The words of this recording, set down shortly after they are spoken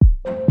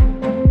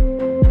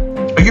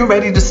you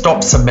ready to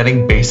stop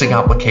submitting basic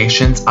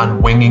applications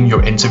and winging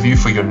your interview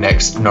for your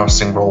next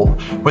nursing role?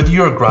 Whether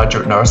you're a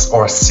graduate nurse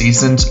or a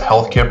seasoned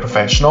healthcare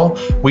professional,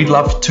 we'd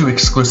love to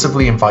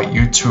exclusively invite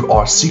you to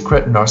our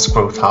secret Nurse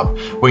Growth Hub,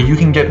 where you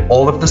can get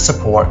all of the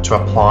support to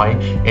apply,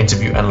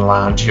 interview, and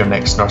land your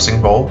next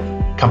nursing role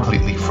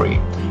completely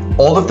free.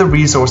 All of the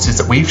resources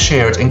that we've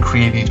shared and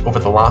created over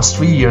the last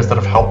 3 years that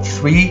have helped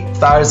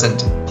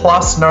 3,000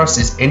 plus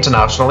nurses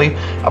internationally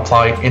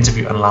apply,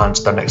 interview, and land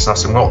their next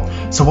nursing role.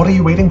 So what are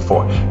you waiting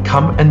for?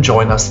 Come and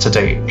join us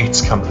today.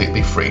 It's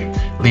completely free.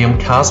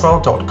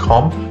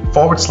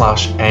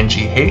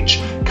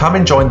 liamcaswell.com/NGH. Come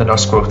and join the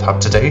Nurse Growth Hub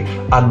today,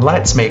 and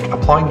let's make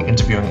applying,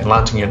 interviewing, and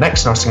landing your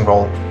next nursing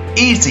role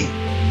easy.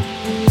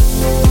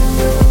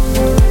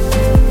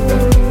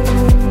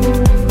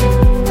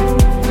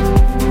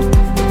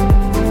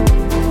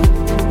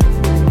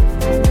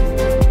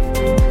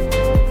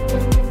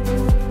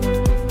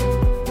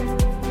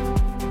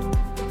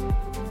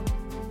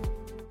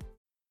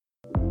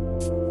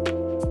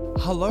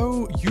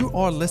 Hello, you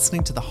are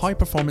listening to the High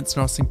Performance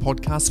Nursing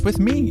Podcast with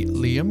me,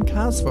 Liam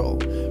Caswell,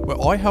 where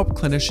I help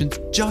clinicians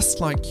just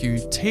like you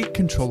take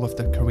control of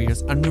their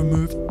careers and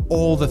remove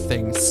all the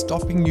things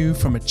stopping you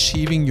from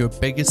achieving your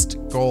biggest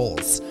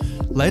goals.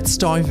 Let's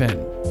dive in.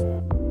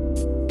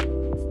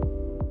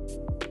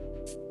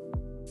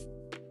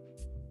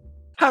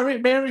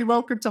 Harriet, Mary,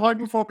 welcome to High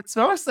Performance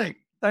Nursing.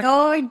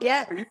 So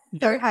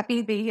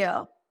happy to be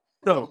here.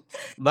 So,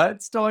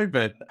 let's dive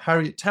in.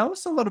 Harriet, tell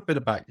us a little bit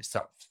about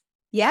yourself.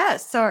 Yeah,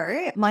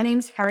 so my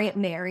name's Harriet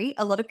Mary.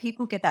 A lot of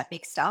people get that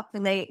mixed up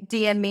and they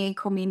DM me and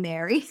call me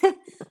Mary,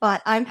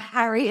 but I'm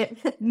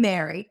Harriet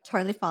Mary.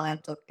 Totally fine.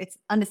 Look, it's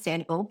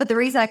understandable. But the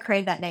reason I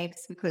created that name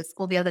is because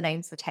all the other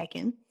names were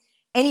taken.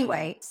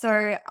 Anyway,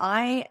 so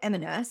I am a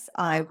nurse.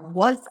 I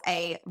was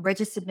a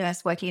registered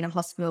nurse working in a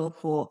hospital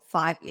for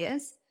 5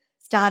 years.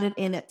 Started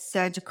in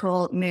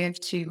surgical,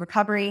 moved to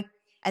recovery,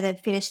 and then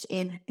finished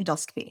in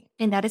endoscopy.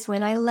 And that is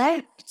when I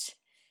left.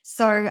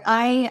 So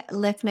I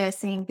left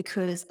nursing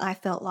because I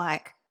felt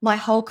like my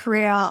whole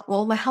career,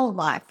 my whole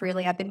life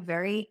really, I've been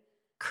very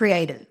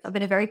creative. I've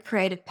been a very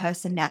creative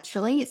person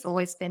naturally. It's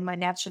always been my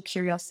natural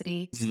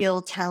curiosity,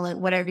 skill, talent,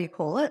 whatever you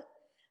call it.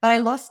 But I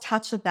lost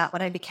touch of that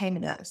when I became a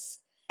nurse.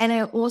 And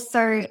I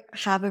also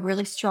have a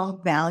really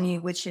strong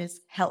value, which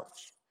is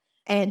health.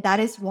 And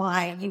that is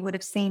why you would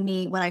have seen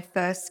me when I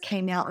first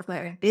came out with my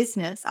own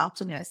business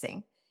after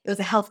nursing. It was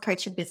a health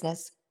coaching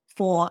business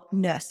for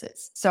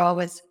nurses. So I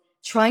was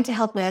trying to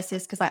help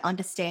nurses because I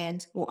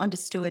understood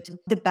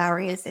the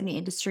barriers in the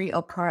industry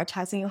of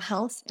prioritizing your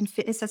health and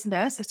fitness as a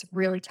nurse. It's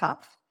really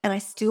tough. And I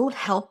still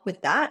help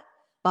with that,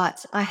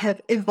 but I have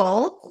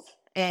evolved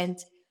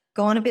and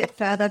gone a bit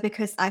further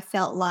because I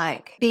felt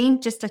like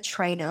being just a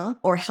trainer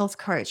or a health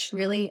coach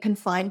really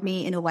confined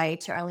me in a way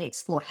to only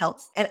explore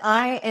health. And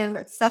I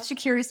am such a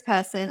curious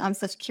person. I'm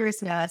such a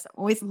curious nurse. I'm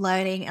always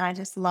learning, and I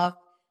just love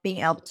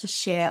being able to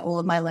share all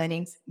of my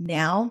learnings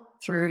now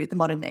through the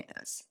modern day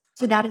nurse.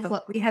 So that is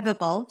what we have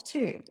evolved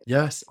to.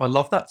 Yes, I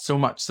love that so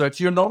much. So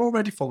if you're not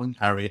already following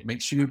Harriet, make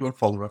sure you go and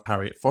follow her,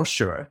 Harriet, for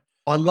sure.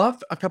 I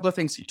love a couple of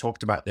things that you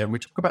talked about there, and we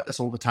talk about this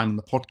all the time on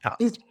the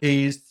podcast,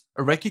 is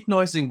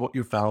recognizing what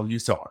your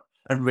values are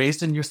and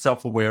raising your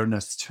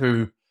self-awareness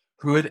to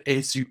who it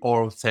is you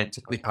are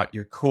authentically at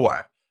your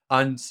core.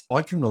 And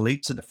I can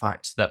relate to the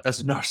fact that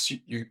as a nurse,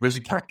 you really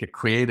can't get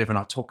creative, and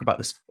I talk about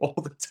this all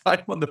the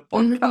time on the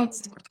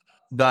podcast,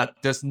 that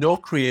there's no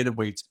creative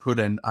way to put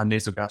in a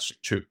nasogastric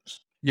tube.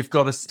 You've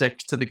got to stick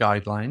to the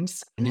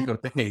guidelines, and you've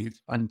got to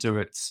behave and do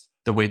it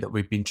the way that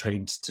we've been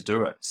trained to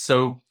do it.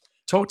 So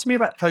talk to me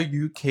about how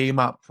you came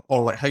up,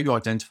 or like how you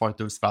identified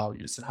those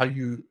values and how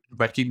you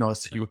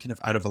recognized that you were kind of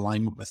out of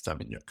alignment with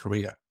them in your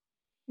career.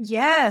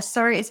 Yeah,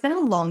 so it's been a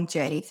long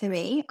journey for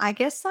me. I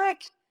guess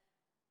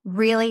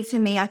really for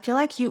me, I feel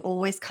like you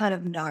always kind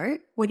of know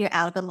when you're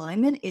out of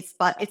alignment,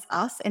 but it's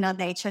us and our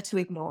nature to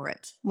ignore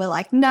it. We're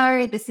like,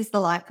 no, this is the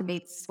life for me.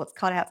 This is what's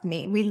cut out for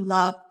me. And we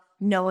love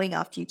knowing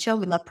our future.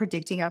 We love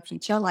predicting our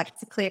future. Like,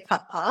 it's a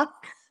clear-cut path.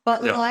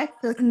 But life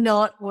does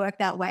not work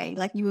that way.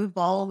 Like, you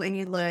evolve and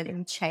you learn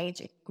and change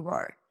and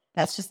grow.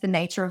 That's just the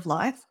nature of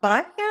life. But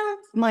I found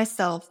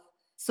myself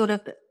sort of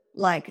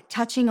like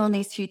touching on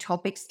these few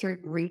topics through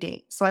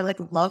reading. So I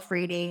love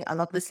reading. I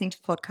love listening to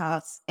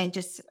podcasts and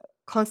just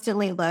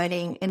constantly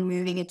learning and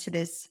moving into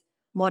this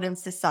modern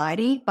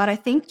society. But I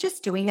think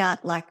just doing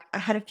that, like, I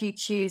had a few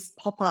cues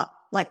pop up,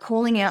 like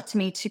calling out to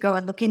me to go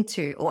and look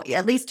into, or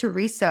at least to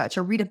research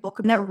or read a book.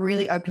 And that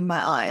really opened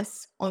my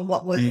eyes on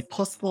what was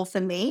possible for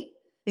me.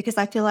 Because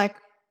I feel like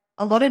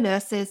a lot of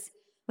nurses,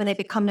 when they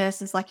become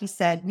nurses, like you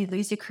said, you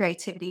lose your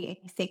creativity and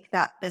you think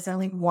that there's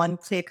only one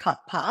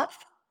clear-cut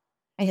path.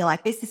 And you're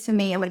like, this is for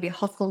me, I'm going to be a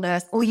hospital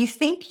nurse. Or you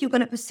think you're going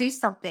to pursue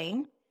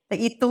something that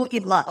you thought you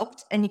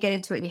loved and you get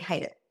into it and you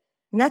hate it.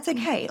 And that's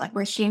okay. Like,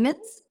 we're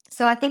humans.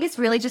 So I think it's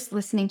really just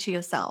listening to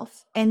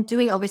yourself and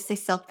doing, obviously,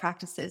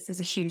 self-practices is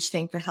a huge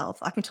thing for health.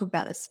 I can talk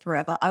about this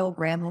forever. I will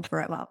ramble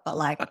forever. But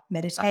like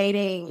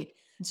meditating,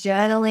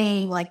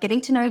 journaling, like getting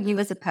to know you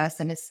as a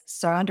person is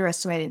so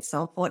underestimated,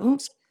 so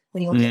important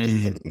when you're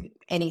doing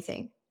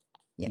anything.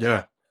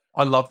 Yeah.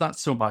 I love that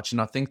so much.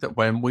 And I think that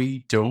when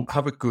we don't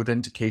have a good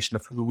indication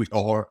of who we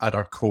are at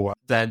our core,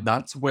 then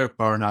that's where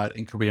burnout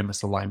and career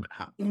misalignment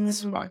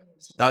happens, right?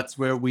 That's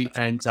where we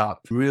end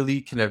up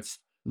really kind of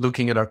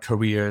looking at our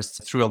careers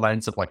through a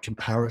lens of like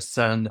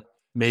comparison.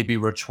 Maybe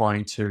we're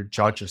trying to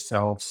judge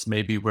ourselves.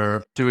 Maybe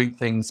we're doing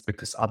things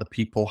because other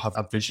people have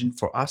a vision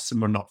for us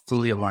and we're not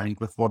fully aligned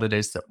with what it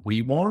is that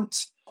we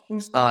want.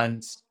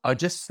 And I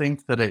just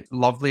think that it's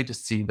lovely to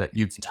see that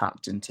you've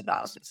tapped into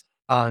that.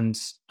 And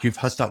you've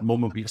had that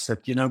moment where you said,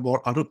 you know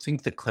what, I don't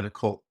think that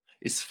clinical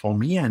is for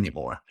me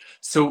anymore.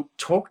 So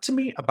talk to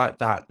me about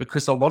that,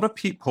 because a lot of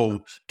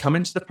people come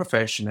into the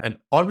profession, and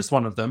I was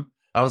one of them.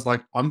 I was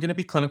like, I'm going to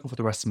be clinical for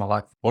the rest of my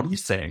life. What are you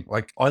saying?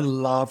 Like, I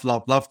love,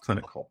 love, love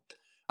clinical.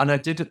 And I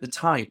did at the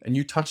time. And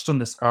you touched on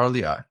this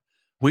earlier.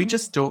 We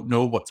just don't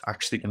know what's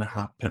actually going to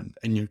happen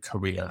in your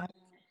career.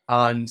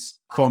 And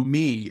for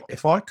me,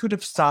 if I could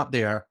have sat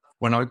there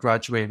when I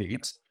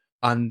graduated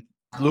and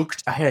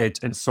looked ahead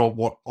and saw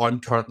what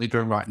I'm currently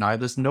doing right now,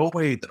 there's no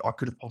way that I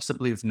could have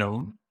possibly have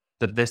known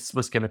that this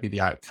was going to be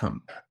the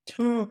outcome.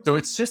 So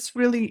it's just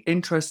really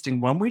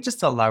interesting when we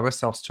just allow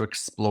ourselves to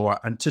explore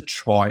and to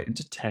try and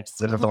to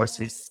test and, as I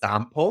say,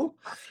 sample.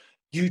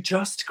 You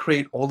just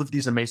create all of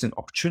these amazing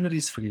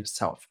opportunities for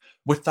yourself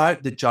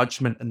without the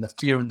judgment and the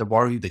fear and the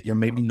worry that you're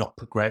maybe not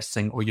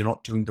progressing or you're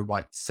not doing the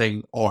right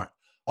thing or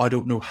I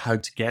don't know how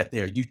to get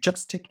there. You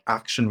just take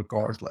action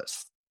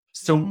regardless.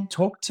 So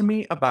talk to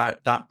me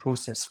about that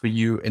process for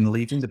you in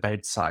leaving the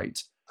bedside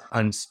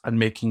and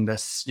making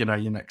this, your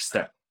next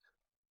step.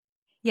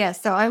 Yeah,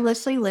 so I'm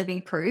literally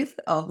living proof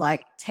of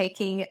like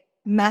taking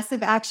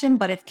massive action,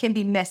 but it can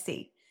be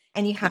messy.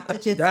 And you have to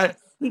just That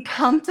be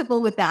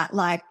comfortable with that.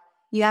 Like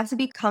you have to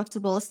be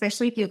comfortable,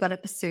 especially if you're going to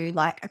pursue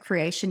like a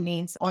creation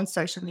means on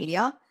social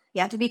media.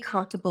 You have to be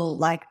comfortable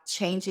like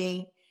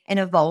changing and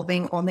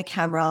evolving on the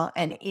camera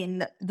and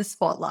in the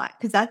spotlight,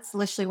 because that's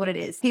literally what it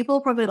is. People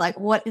are probably like,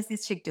 what is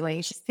this chick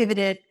doing? She's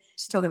pivoted.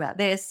 She's talking about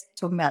this,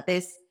 talking about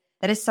this.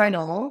 That is so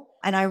normal.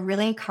 And I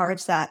really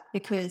encourage that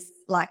because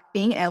like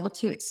being able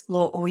to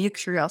explore all your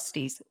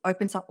curiosities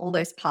opens up all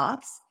those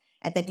paths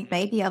and then you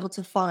may be able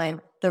to find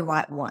the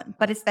right one.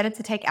 But it's better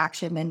to take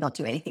action than not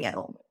do anything at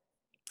all.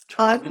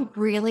 I would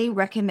really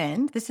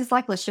recommend, this is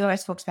like literally what I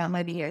talked about in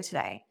my video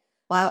today.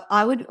 Well,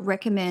 I would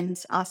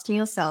recommend asking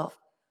yourself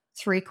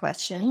 3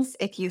 questions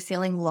if you're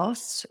feeling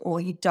lost or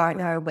you don't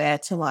know where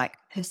to like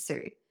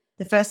pursue.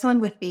 The first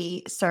one would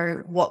be,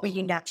 so what were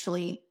you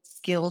naturally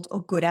skilled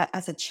or good at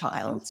as a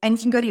child? And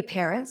you can go to your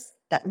parents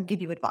that will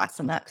give you advice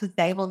on that because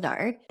they will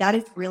know. That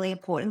is really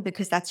important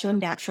because that's your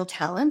natural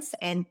talents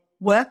and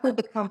work will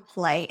become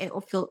play and it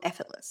will feel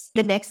effortless.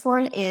 The next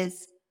one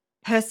is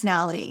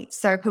personality.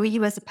 So who are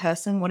you as a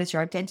person? What is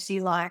your identity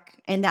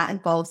like? And that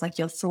involves like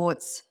your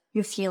thoughts,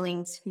 your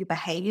feelings, your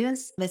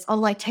behaviors. There's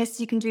online tests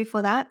you can do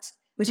for that,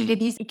 which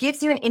it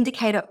gives you an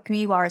indicator of who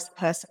you are as a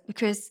person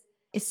because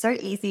it's so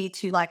easy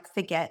to like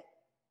forget.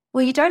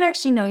 Well, you don't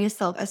actually know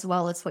yourself as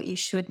well as what you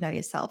should know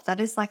yourself.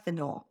 That is like the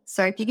norm.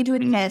 So if you can do a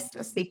test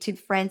or speak to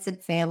friends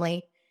and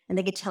family and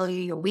they can tell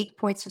you your weak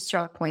points or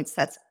strong points,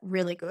 that's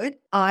really good.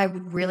 I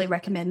would really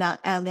recommend that.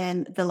 And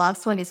then the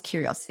last one is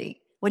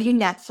curiosity. What are you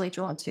naturally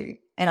drawn to?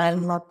 And I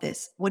love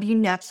this. What are you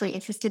naturally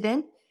interested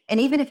in? And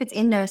even if it's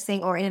in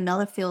nursing or in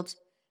another field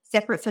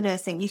separate for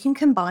nursing, you can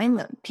combine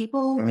them.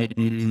 People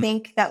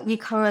think that you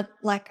can't,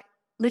 like,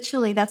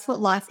 literally, that's what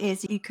life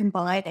is. You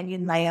combine and you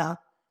layer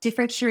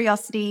different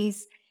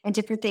curiosities and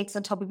different things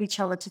on top of each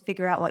other to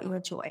figure out what you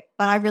enjoy.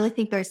 But I really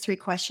think those 3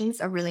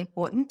 questions are really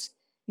important.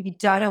 If you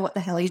don't know what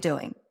the hell you're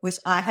doing, which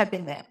I have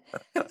been there.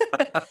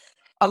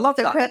 I love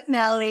So that.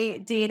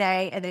 personality,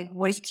 DNA, and then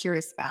what are you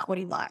curious about? What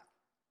do you like?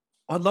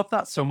 I love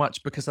that so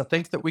much because I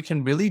think that we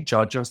can really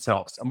judge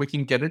ourselves and we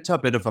can get into a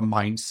bit of a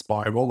mind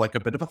spiral, like a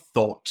bit of a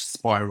thought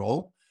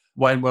spiral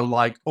when we're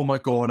like, oh my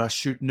God, I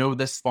should know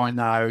this by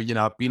now.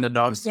 I've been a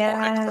nurse for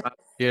X amount of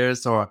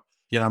years or,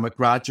 I'm a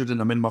graduate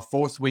and I'm in my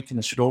 4th week and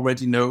I should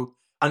already know.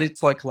 And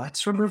it's like,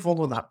 let's remove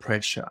all of that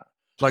pressure.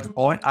 Like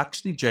I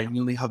actually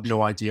genuinely have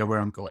no idea where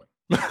I'm going.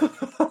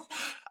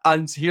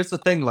 And here's the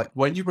thing, like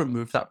when you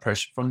remove that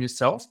pressure from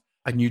yourself,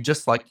 and you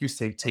just, like you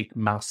say, take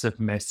massive,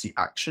 messy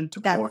action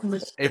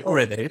towards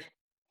it,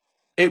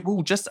 it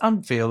will just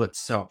unveil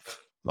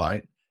itself,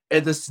 right?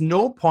 And there's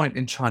no point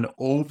in trying to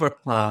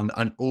overplan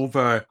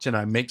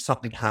and make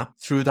something happen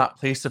through that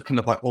place of kind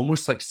of like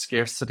almost like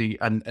scarcity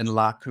and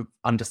lack of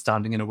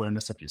understanding and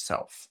awareness of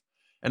yourself.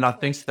 And I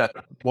think that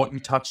what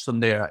you touched on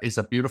there is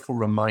a beautiful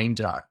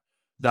reminder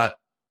that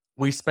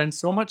we spend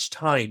so much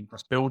time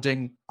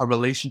building a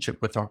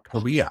relationship with our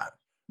career,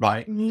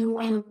 right?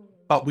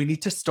 But we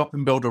need to stop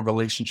and build a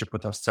relationship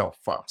with ourselves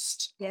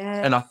first.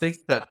 And I think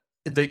that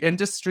the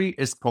industry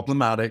is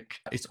problematic.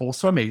 It's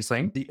also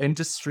amazing. The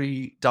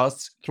industry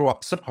does throw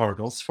up some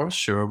hurdles for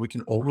sure. We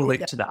can all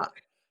relate to that.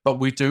 But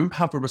we do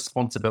have a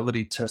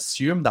responsibility to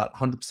assume that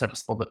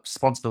 100%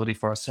 responsibility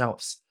for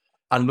ourselves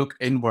and look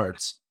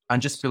inwards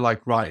and just be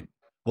like, right,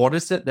 what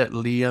is it that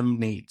Liam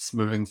needs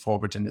moving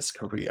forward in his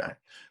career?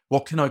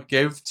 What can I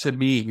give to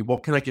me?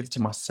 What can I give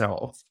to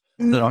myself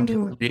that I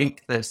can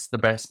make this the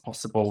best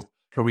possible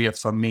career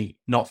for me,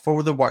 not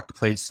for the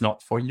workplace,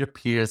 not for your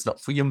peers,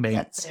 not for your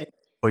That's mates, it.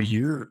 for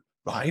you,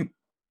 right?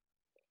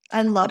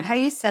 I love how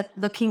you said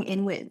looking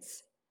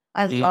inwards.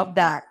 I Mm. love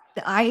that.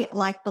 I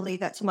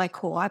believe that to my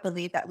core. I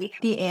believe that we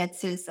have the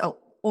answers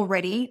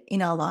already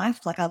in our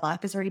life. Like our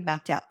life is already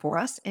mapped out for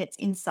us. It's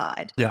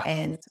inside. Yeah.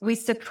 And we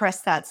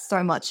suppress that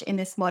so much in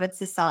this modern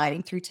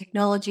society through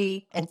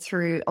technology and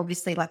through,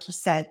 obviously, like you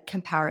said,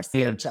 comparison,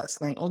 Yeah.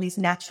 judgment, all these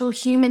natural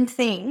human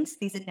things.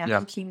 These are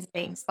natural Yeah. human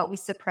things, but we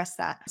suppress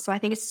that. So I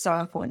think it's so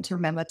important to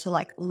remember to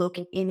like look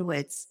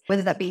inwards,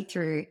 whether that be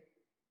through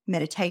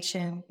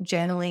meditation,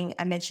 journaling.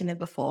 I mentioned it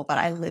before, but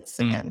I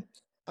listen.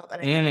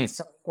 It's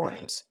so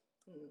important.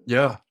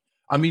 Yeah.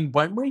 I mean,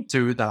 when we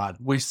do that,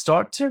 we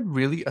start to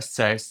really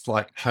assess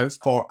like how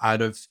far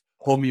out of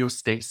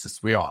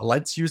homeostasis we are.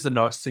 Let's use a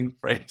nursing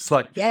phrase.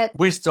 Like Yeah.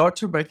 we start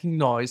to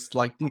recognize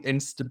like the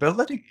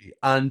instability.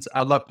 And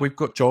I love we've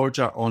got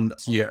Georgia on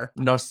here,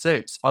 nurse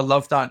 6. I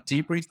love that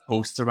debrief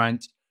post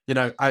around,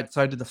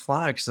 outside of the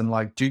flags and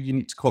like, do you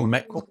need to call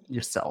medical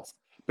yourself?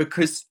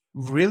 Because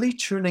really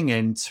tuning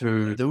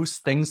into those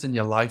things in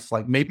your life,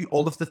 like maybe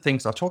all of the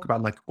things I talk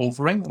about, like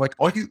overing, like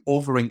are you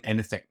overing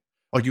anything?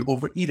 Are you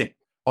overeating?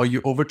 Are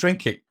you over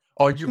drinking?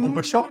 Are you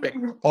over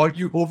shopping? Are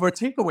you over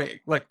takeaway?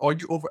 Like, are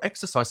you over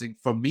exercising?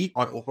 For me,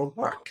 I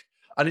overwork.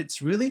 And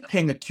it's really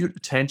paying acute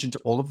attention to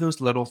all of those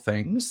little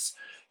things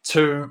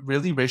to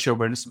really raise your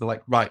awareness and be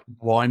like, right,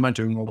 why am I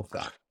doing all of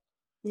that?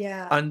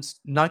 Yeah. And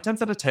 9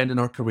 times out of 10 in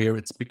our career,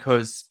 it's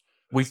because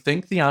we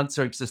think the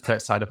answer exists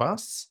outside of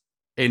us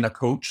in a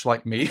coach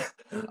like me.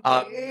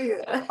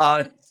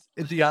 And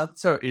the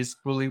answer is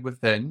fully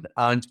within,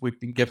 and we've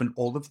been given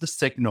all of the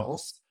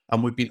signals,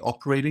 and we've been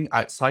operating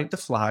outside the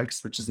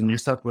flags, which is a New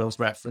South Wales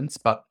reference,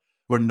 but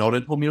we're not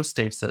in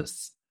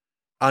homeostasis.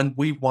 And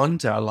we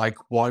wonder, like,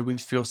 why we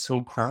feel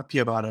so crappy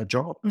about our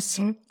jobs.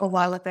 Or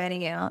while we're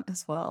burning out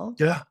as well.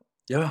 Yeah,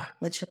 yeah.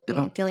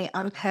 Literally feeling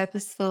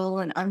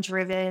unpurposeful and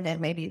undriven, and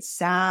maybe it's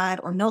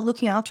sad or not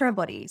looking after our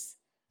bodies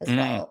as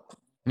well.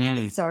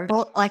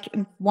 So, like,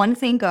 one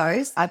thing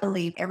goes, I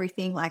believe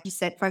everything, like you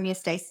said,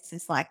 homeostasis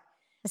is like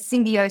a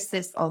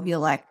symbiosis of your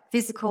like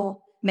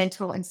physical,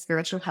 mental, and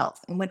spiritual health.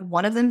 And when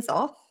one of them's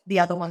off, the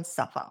other ones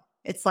suffer.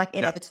 It's like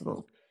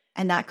inevitable.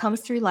 And that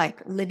comes through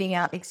like living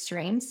out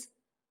extremes,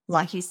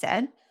 like you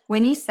said.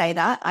 When you say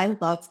that, I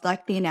love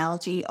like the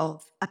analogy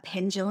of a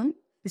pendulum.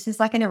 This is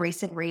like in a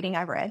recent reading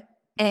I read.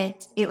 And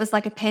it was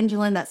like a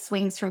pendulum that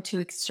swings from two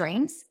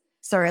extremes.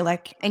 So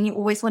like, and you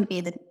always want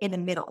to be in the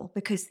middle,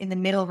 because in the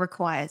middle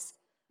requires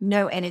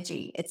no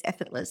energy. It's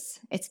effortless.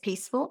 It's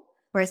peaceful.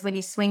 Whereas when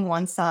you swing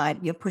one side,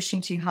 you're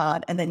pushing too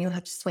hard, and then you'll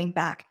have to swing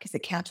back because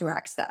it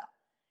counteracts that.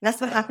 That's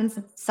what happens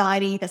in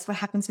society. That's what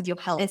happens with your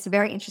health. It's a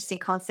very interesting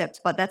concept,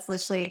 but that's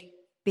literally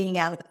being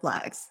out of the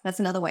flags. That's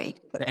another way you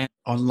can put it.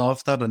 I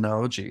love that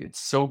analogy. It's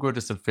so good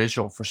as a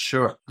visual for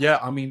sure. Yeah,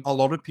 I mean, a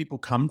lot of people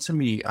come to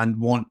me and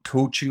want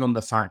coaching on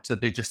the fact that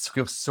they just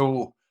feel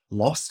so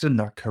lost in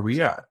their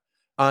career.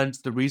 And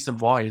the reason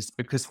why is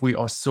because we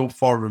are so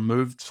far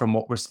removed from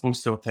what we're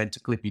supposed to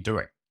authentically be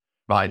doing,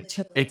 right?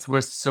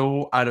 We're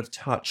so out of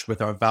touch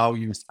with our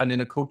values. And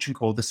in a coaching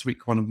call this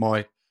week, one of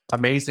my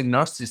amazing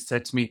nurses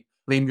said to me,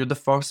 Liam, you're the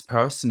first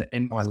person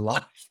in my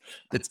life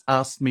that's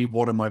asked me,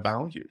 what are my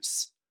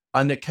values?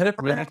 And it kind of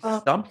really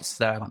stumps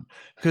them,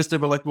 because they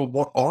were like, well,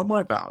 what are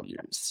my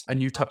values? And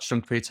you touched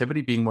on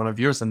creativity being one of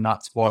yours. And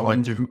that's why I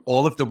do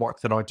all of the work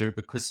that I do,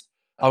 because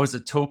I was a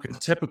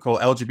typical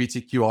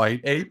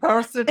LGBTQIA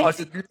person. I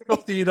did musical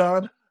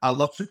theatre. I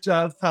love the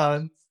jazz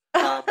hands.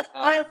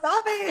 I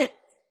love it.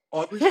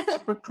 I was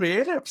super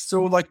creative.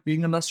 So like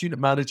being a nurse unit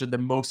manager, the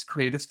most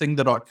creative thing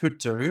that I could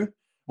do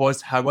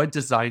was how I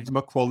designed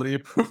my quality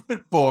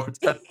improvement board.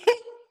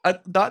 And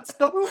that's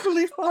not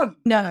really fun.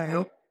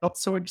 No. Not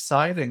so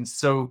exciting.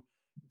 So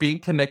being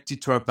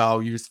connected to our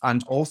values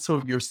and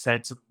also your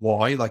sense of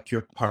why, like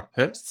your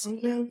purpose,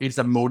 is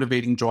a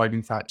motivating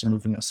driving factor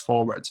moving us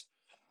forward.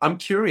 I'm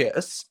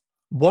curious,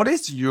 what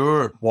is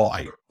your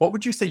why? What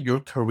would you say your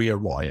career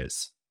why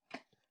is?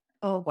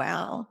 Oh,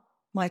 wow.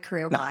 My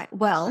career why.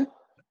 Well,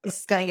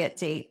 this is going to get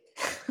deep.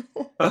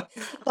 But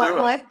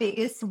my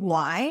biggest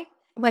why,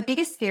 my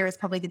biggest fear is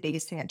probably the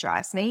biggest thing that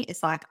drives me.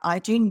 Is like, I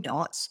do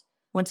not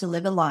want to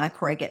live a life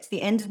where I get to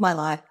the end of my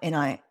life and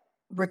I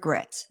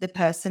regret the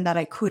person that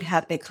I could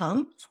have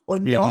become, or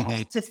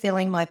not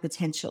fulfilling my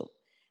potential.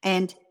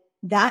 And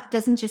that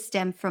doesn't just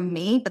stem from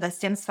me, but that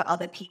stems for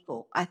other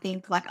people. I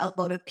think like a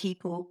lot of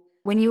people,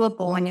 when you are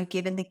born, you're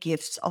given the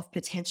gifts of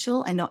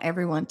potential, and not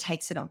everyone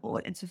takes it on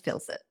board and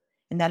fulfills it.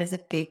 And that is a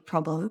big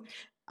problem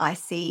I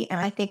see. And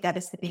I think that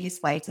is the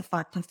biggest way to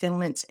find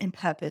fulfillment and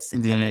purpose.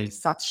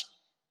 It's such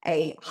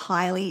a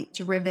highly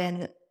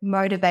driven,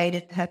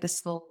 motivated,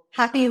 purposeful,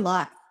 happy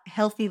life,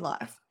 healthy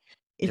life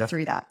is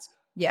through that.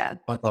 Yeah.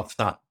 I love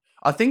that.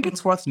 I think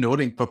it's worth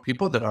noting for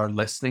people that are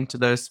listening to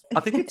this, I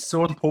think it's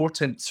so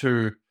important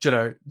to,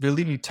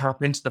 really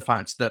tap into the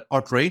fact that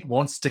our brain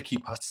wants to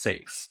keep us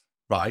safe,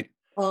 right?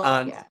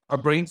 Our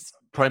brain's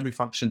primary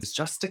function is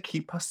just to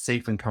keep us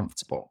safe and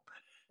comfortable.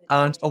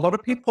 And a lot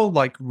of people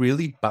like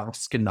really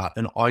bask in that.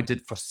 And I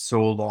did for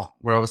so long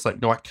where I was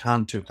like, no, I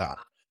can't do that.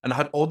 And I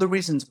had all the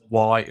reasons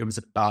why it was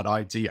a bad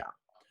idea.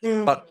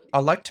 But I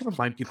like to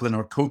remind people in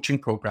our coaching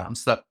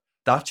programs that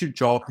that's your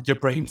job, your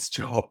brain's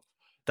job.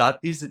 That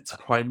is its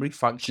primary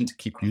function to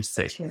keep you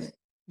safe. Sure.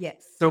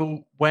 Yes.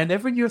 So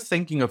whenever you're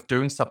thinking of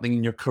doing something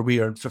in your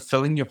career and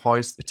fulfilling your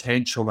highest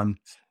potential and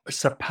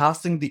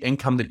surpassing the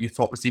income that you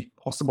thought was even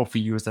possible for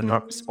you as a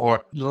nurse,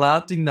 or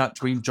landing that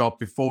dream job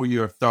before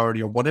you're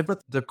 30, or whatever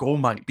the goal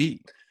might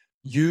be,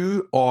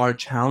 you are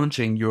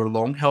challenging your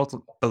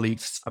long-held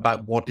beliefs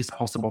about what is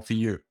possible for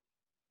you.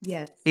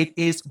 Yes. It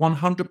is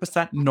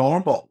 100%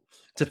 normal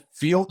to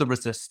feel the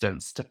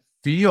resistance, to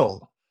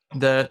feel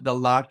the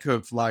lack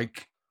of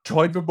like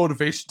drive or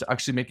motivation to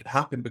actually make it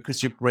happen,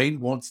 because your brain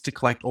wants to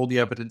collect all the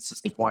evidence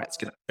as to why it's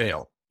going to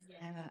fail,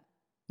 Yeah.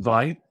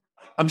 right?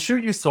 I'm sure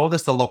you saw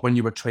this a lot when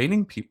you were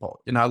training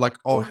people, you know, like,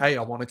 oh, hey,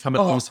 I want to come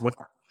and lose weight.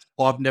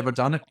 Oh, I've never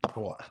done it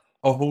before.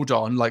 Oh, hold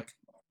on. Like,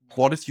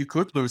 what if you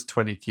could lose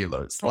 20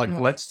 kilos? Like,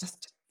 let's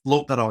just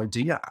float that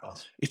idea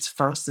out. It's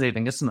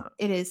fascinating, isn't it?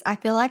 It is. I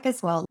feel like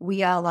as well,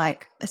 we are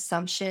like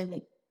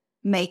assumption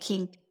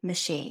making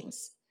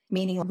machines,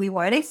 meaning we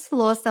won't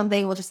explore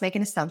something, we'll just make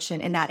an assumption.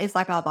 And that is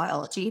like our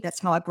biology. That's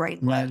how our brain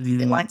works.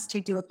 It likes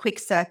to do a quick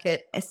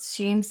circuit,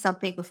 assume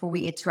something before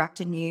we interact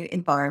a new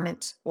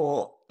environment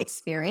or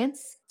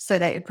experience so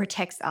that it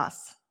protects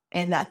us.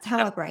 And that's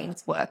how our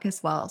brains work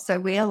as well. So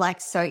we are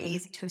like so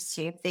easy to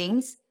assume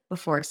things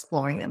before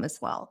exploring them as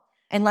well.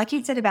 And like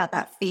you said about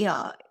that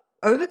fear,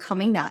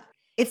 overcoming that,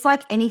 it's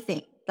like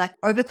anything. Like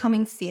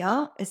overcoming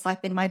fear is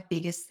like been my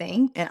biggest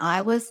thing. And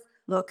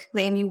look,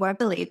 Liam, you won't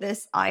believe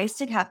this. I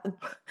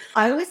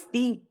was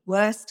the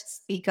worst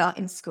speaker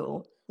in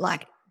school,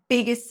 like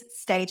biggest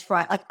stage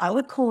fright. Like I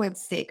would call in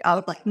sick. I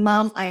would like,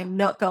 Mum, I am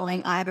not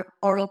going. I have an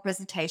oral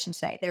presentation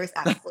today. There is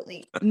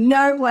absolutely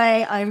no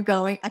way I'm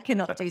going. I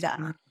cannot do that.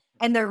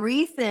 And the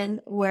reason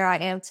where I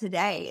am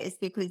today is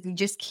because you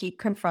just keep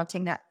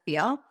confronting that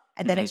fear,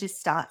 and then it just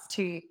starts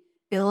to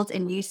build a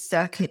new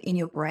circuit in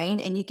your brain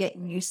and you get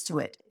used to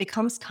it. It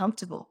becomes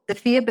comfortable. The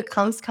fear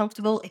becomes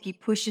comfortable if you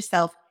push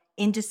yourself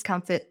in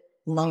discomfort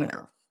long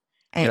enough.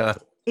 And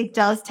it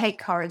does take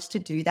courage to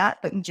do that,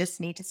 but you just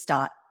need to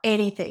start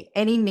anything,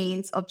 any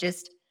means of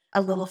just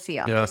a little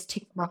fear. Just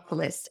tick off the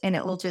list and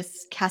it will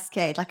just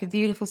cascade like a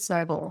beautiful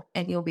snowball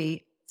and you'll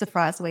be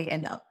surprised where you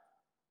end up.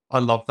 I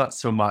love that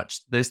so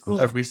much. It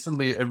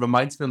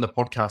reminds me on the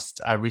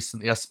podcast,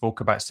 I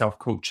spoke about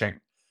self-coaching,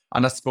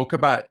 and I spoke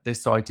about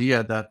this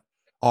idea that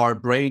our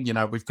brain, you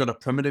know, we've got a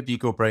primitive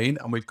ego brain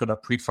and we've got a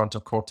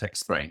prefrontal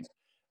cortex brain.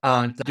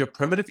 And your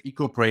primitive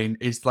ego brain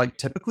is like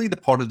typically the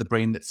part of the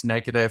brain that's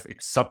negative,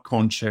 it's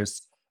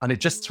subconscious, and it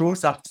just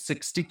throws out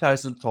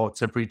 60,000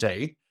 thoughts every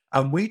day.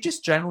 And we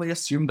just generally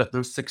assume that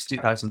those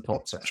 60,000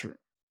 thoughts are true.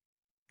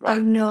 Oh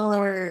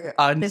no,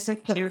 And this is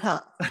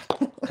tough.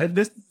 And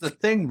this is the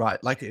thing,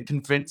 right? Like it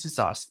convinces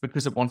us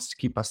because it wants to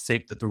keep us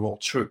safe that they're all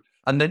true.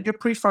 And then your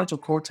prefrontal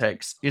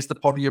cortex is the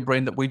part of your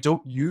brain that we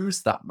don't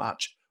use that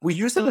much. We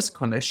use it as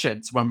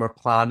clinicians when we're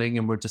planning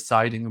and we're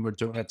deciding and we're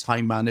doing a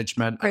time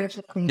management.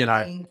 Critical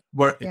thinking.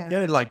 You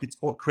know, like it's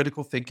all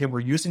critical thinking. We're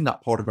using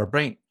that part of our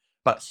brain.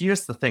 But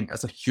here's the thing,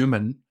 as a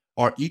human,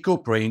 our ego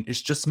brain is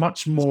just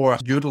much more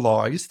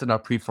utilized than our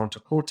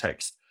prefrontal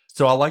cortex.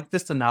 So I like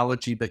this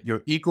analogy that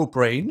your ego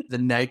brain, the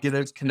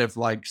negative kind of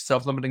like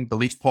self-limiting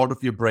belief part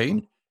of your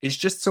brain, is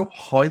just so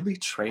highly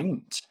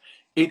trained.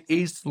 It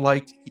is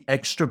like the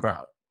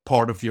extrovert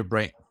part of your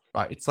brain,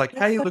 right? It's like,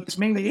 hey, look at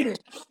me.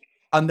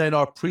 And then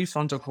our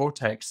prefrontal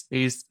cortex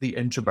is the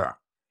introvert.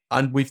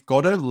 And we've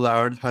got to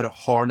learn how to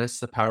harness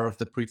the power of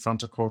the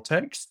prefrontal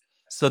cortex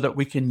so that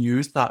we can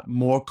use that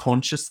more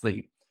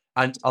consciously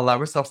and allow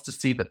ourselves to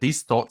see that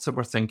these thoughts that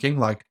we're thinking,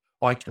 like,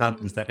 oh, I can't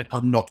present it,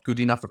 I'm not good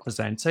enough at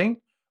presenting,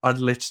 are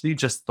literally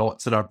just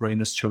thoughts that our brain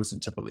has chosen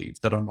to believe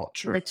that are not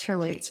true.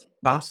 Literally. It's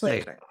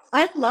fascinating.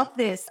 I love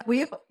this.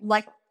 We've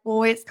like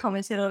always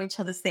commented on each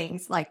other's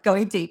things, like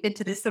going deep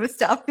into this sort of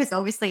stuff, because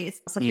obviously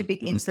it's such a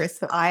big interest.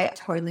 But I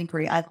totally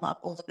agree. I love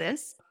all of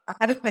this. I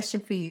have a question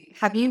for you.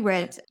 Have you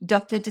read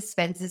Dr.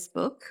 Dispenza's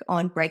book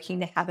on breaking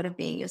the habit of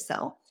being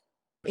yourself?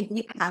 If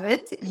you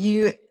haven't,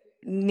 you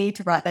need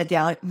to write that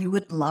down. You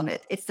would love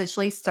it. It's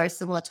literally so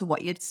similar to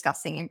what you're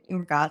discussing in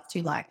regards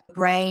to like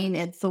brain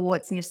and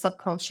thoughts and your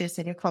subconscious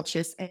and your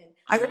conscious. And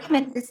I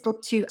recommend this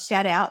book to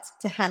shout out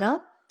to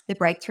Hannah, the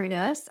breakthrough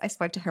nurse. I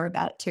spoke to her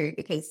about it too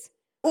because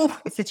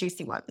it's a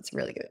juicy one. It's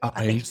really good.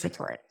 I think you should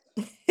for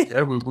it.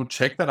 Yeah, we will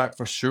check that out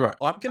for sure.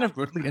 I'm going to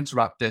brutally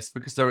interrupt this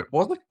because there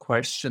was a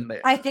question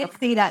there. I did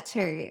see that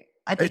too.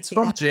 It's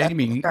from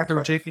Jamie.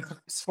 Jamie,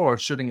 thanks for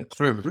shooting it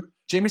through.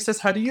 Jamie says,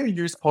 how do you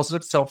use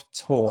positive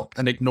self-talk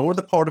and ignore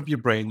the part of your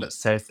brain that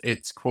says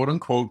it's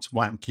quote-unquote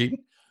wanky?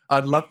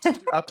 I'd love to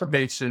do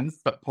affirmations,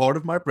 but part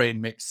of my brain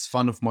makes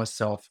fun of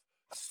myself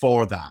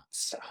for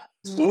that.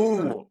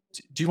 Ooh.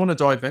 Do you want to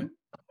dive in?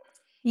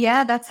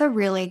 Yeah, that's a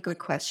really good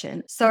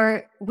question.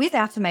 So with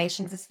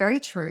affirmations, it's very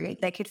true.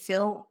 They could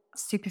feel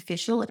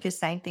superficial if you're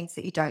saying things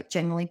that you don't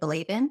genuinely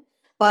believe in.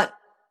 But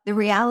the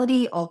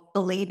reality of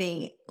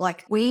believing,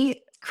 like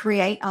we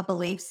create our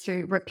beliefs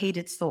through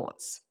repeated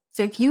thoughts.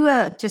 So if you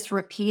are just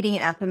repeating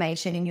an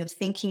affirmation and you're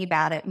thinking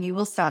about it, you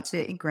will start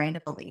to ingrain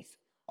a belief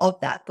of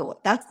that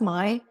thought. That's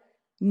my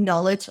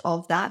knowledge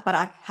of that. But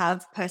I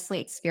have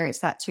personally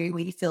experienced that too,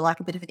 where you feel like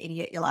a bit of an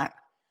idiot. You're like,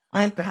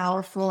 I'm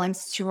powerful, I'm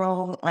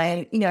strong,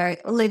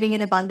 living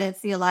in abundance.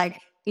 You're like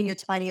in your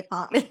tiny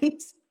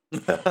apartment,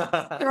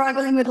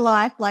 struggling with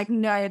life. Like,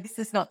 no, this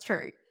is not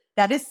true.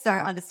 That is so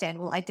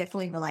understandable. I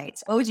definitely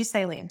relate. What would you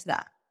say, Liam, to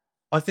that?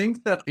 I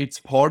think that it's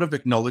part of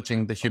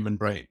acknowledging the human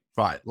brain,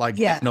 right? Like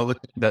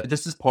acknowledging that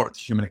this is part of the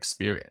human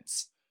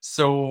experience.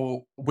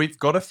 So we've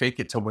got to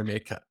fake it till we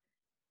make it.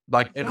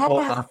 Like in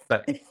all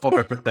aspects of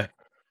everything.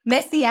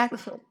 Messy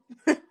action.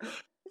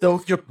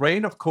 So your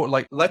brain, of course,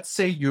 like let's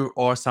say you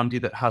are somebody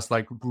that has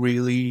like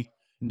really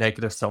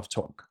negative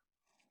self-talk.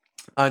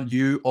 And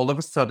you all of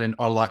a sudden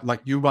are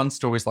like you run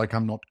stories like,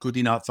 I'm not good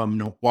enough, I'm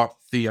not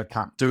worthy, I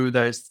can't do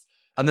this.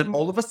 And then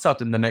all of a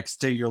sudden the next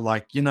day you're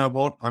like, you know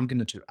what, I'm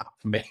going to do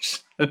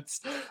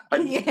affirmations.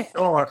 And you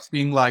start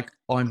being like,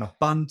 I'm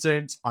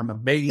abundant, I'm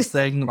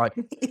amazing. Like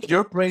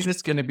your brain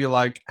is going to be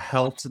like,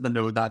 hell to the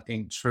no, that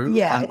ain't true.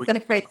 Yeah, And it's going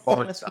to create so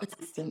much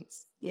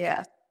resistance.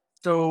 Yeah.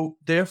 So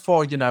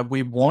therefore,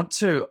 we want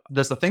to,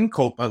 there's a thing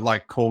called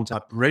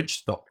a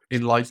bridge thought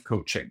in life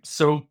coaching.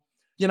 So,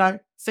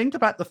 think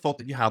about the thought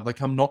that you have, like,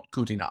 I'm not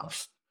good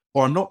enough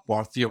or I'm not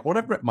worthy or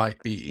whatever it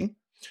might be.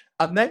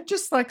 And then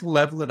just like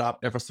level it up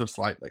ever so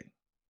slightly.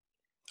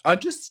 I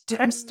just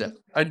test it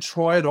and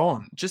try it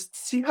on. Just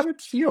see how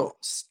it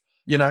feels.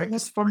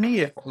 Because for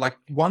me, like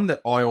one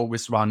that I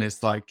always run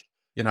is like,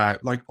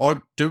 like I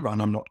do run,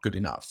 I'm not good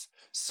enough.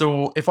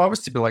 So if I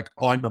was to be like,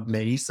 I'm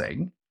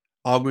amazing,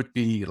 I would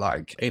be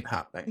like, ain't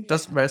happening.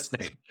 Doesn't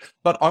resonate.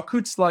 But I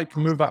could like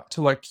move up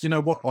to like, you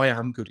know what, I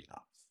am good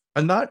enough.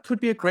 And that could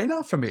be a great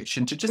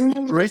affirmation to just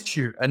bridge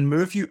you and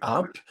move you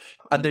up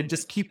and then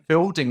just keep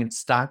building and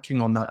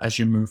stacking on that as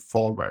you move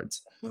forward.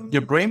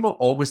 Your brain will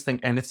always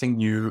think anything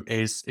new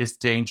is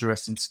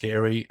dangerous and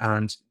scary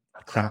and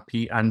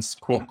crappy and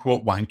quote,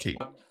 unquote wanky.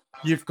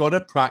 You've got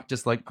to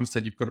practice, like you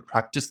said, you've got to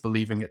practice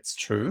believing it's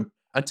true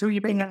until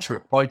you make it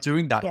true. By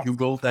doing that, you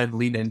will then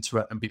lean into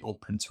it and be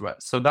open to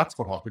it. So that's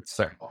what I would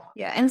say.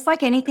 Yeah. And it's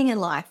like anything in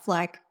life,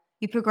 like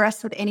you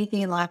progress with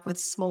anything in life with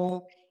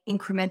small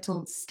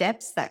incremental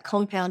steps that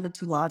compound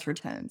into large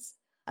returns.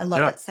 I love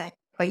that saying.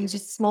 But you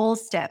just small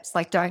steps,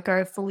 like don't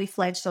go fully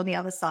fledged on the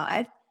other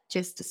side.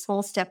 Just a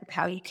small step of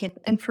how you can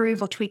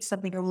improve or tweak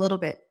something a little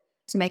bit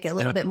to make it a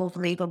little bit more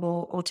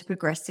believable or to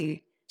progress you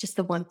just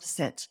the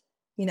 1%,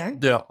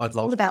 Yeah, I'd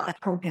love all about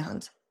that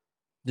compound.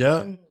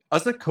 Yeah.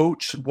 As a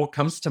coach, what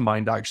comes to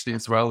mind actually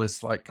as well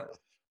is like,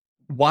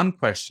 one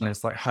question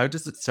is like, how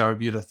does it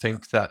serve you to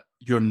think that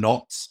you're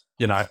not,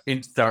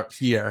 insert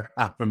here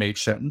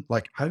affirmation?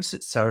 Like, how's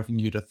it serving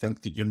you to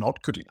think that you're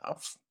not good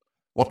enough?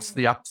 What's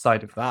the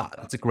upside of that?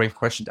 That's a great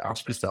question to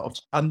ask yourself.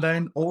 And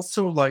then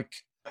also like,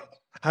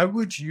 how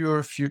would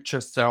your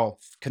future self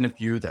kind of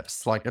view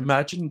this? Like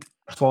imagine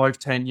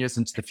 5-10 years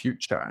into the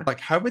future, like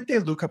how would they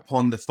look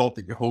upon the thought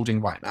that you're holding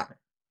right now?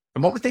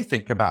 And what would they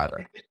think about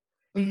it?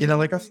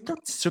 Like I think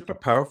that's super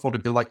powerful to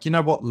be like, you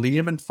know what,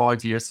 Liam in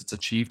 5 years has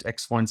achieved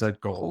X, Y, and Z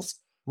goals.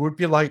 Would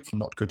be like,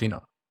 not good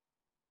enough.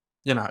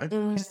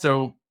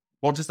 So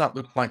what does that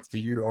look like for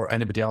you or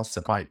anybody else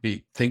that might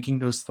be thinking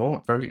those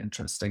thoughts? Very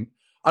interesting.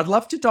 I'd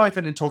love to dive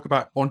in and talk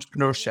about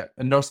entrepreneurship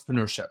and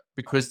nursepreneurship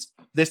because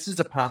this is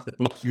a path that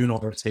both you and I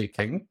are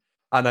taking.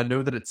 And I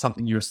know that it's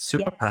something you're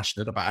super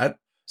passionate about.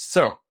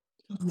 So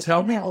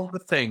tell me all the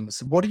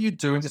things. What are you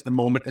doing at the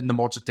moment in the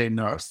modern day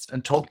nurse?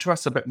 And talk to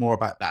us a bit more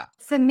about that.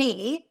 For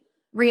me,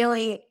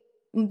 really,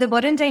 the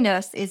modern day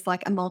nurse is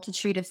like a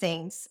multitude of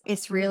things.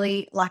 It's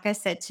really, like I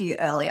said to you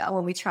earlier,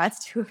 when we tried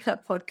to do a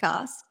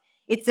podcast,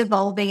 it's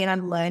evolving and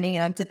I'm learning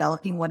and I'm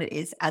developing what it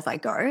is as I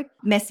go.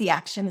 Messy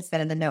action is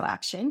better than no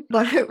action.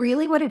 But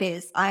really what it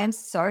is, I am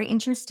so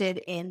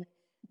interested in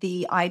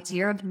the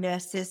idea of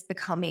nurses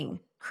becoming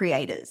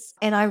creators.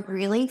 And I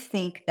really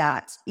think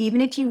that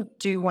even if you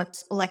do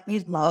want, like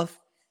you love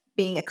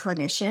being a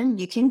clinician,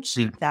 you can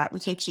keep that. You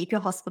can keep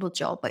your hospital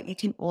job, but you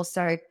can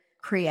also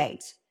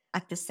create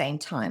at the same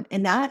time.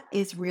 And that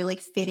is really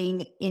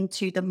fitting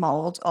into the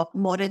mold of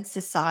modern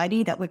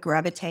society that we're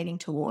gravitating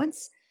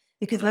towards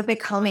because we're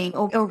becoming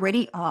or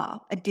already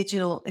are a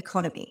digital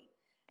economy.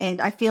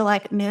 And I feel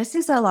like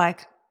nurses are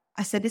like,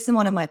 I said this in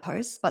one of my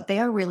posts, but they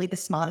are really the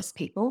smartest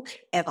people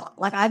ever.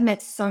 Like I've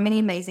met so many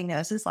amazing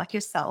nurses like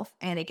yourself,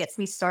 and it gets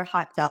me so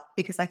hyped up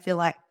because I feel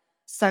like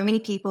so many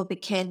people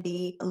can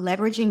be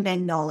leveraging their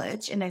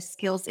knowledge and their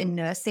skills in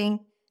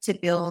nursing to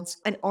build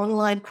an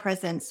online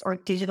presence or a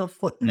digital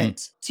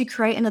footprint to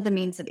create another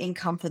means of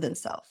income for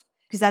themselves.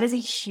 Because that is a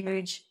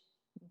huge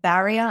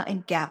barrier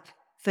and gap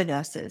for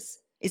nurses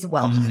as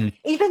well.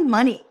 Even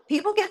money.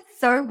 People get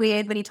so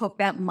weird when you talk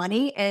about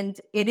money,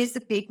 and it is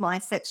a big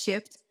mindset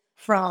shift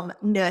from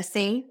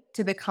nursing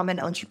to become an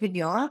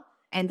entrepreneur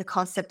and the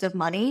concept of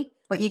money,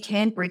 but you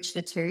can bridge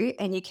the two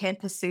and you can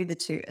pursue the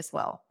two as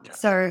well.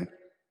 So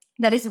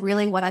That is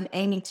really what I'm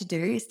aiming to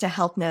do, is to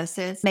help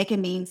nurses make a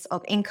means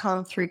of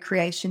income through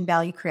creation,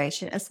 value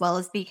creation, as well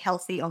as be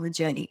healthy on the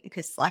journey.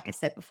 Because like I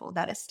said before,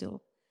 that is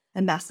still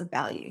a massive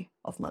value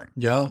of mine.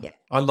 Yeah, Yeah.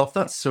 I love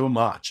that so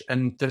much.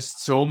 And there's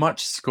so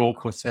much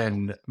scope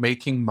within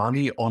making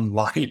money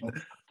online.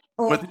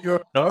 Whether you're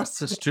a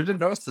nurse, a student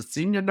nurse, a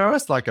senior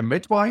nurse, like a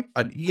midwife,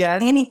 an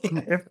EN,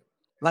 Anything.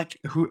 like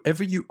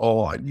whoever you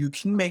are, you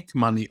can make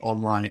money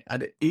online.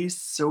 And it is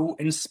so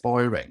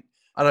inspiring.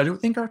 And I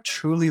don't think I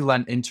truly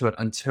lent into it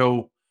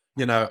until,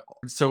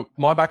 so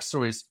my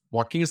backstory is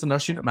working as a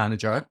nurse unit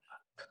manager,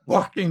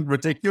 working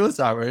ridiculous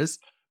hours,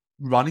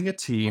 running a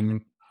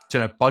team,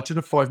 budget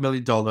of $5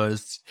 million,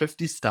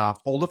 50 staff,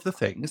 all of the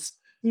things.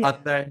 Yeah.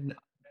 And then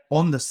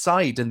on the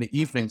side in the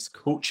evenings,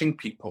 coaching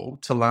people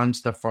to land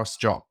their first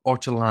job or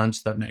to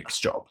land their next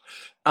job.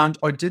 And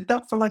I did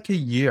that for like a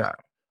year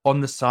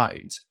on the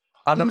side.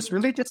 And I was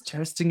really just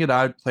testing it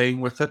out,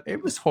 playing with it.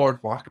 It was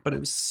hard work, but it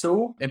was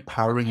so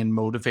empowering and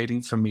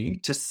motivating for me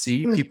to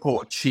see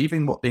people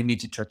achieving what they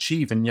needed to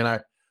achieve.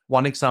 And,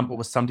 one example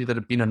was somebody that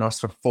had been a nurse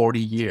for 40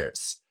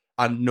 years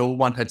and no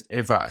one had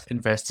ever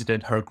invested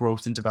in her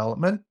growth and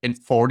development in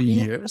 40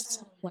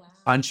 years. Wow.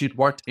 And she'd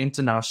worked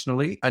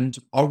internationally, and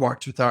I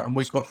worked with her, and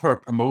we got her a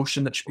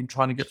promotion that she'd been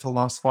trying to get for the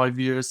last 5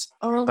 years.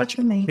 Oh, But that's she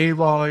got a amazing. pay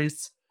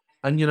rise,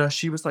 and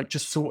she was like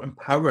just so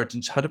empowered,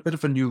 and she had a bit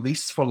of a new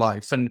lease for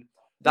life. And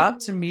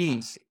that to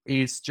me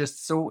is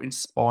just so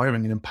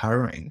inspiring and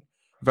empowering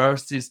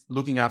versus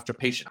looking after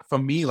patients. For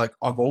me, like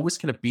I've always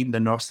kind of been the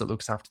nurse that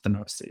looks after the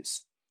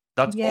nurses.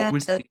 That's Yeah.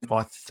 always been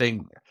my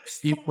thing,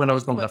 even when I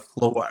was on the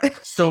floor.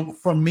 So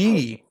for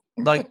me,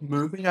 like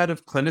moving out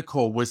of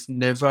clinical was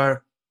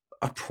never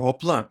a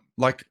problem.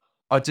 Like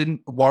I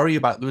didn't worry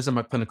about losing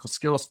my clinical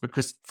skills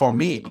because for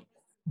me,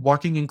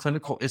 working in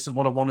clinical isn't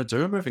what I want to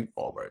do moving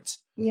forward.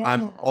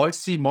 Yeah. I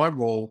see my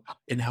role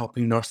in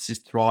helping nurses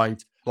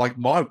thrive. Like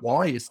my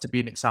why is to be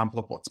an example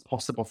of what's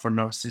possible for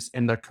nurses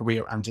in their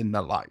career and in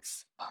their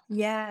life.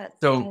 Yeah.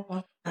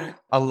 So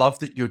I love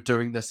that you're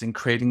doing this and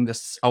creating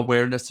this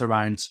awareness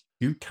around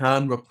you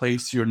can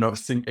replace your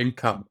nursing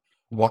income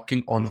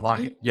working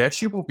online.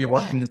 Yes, you will be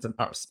working as a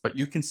nurse, but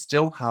you can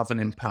still have an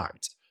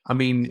impact. I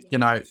mean,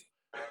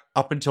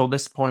 up until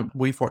this point,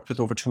 we've worked with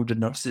over 200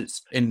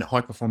 nurses in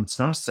high performance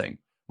nursing.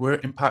 We're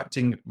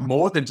impacting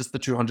more than just the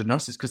 200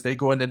 nurses because they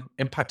go in and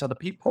impact other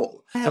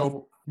people.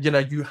 So,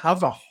 you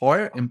have a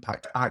higher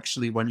impact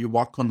actually when you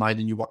work online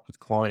and you work with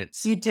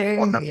clients. You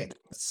do.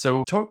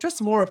 So talk to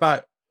us more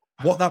about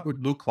what that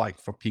would look like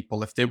for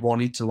people if they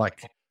wanted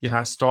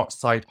to start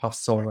side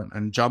hustle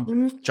and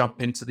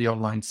jump into the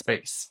online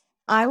space.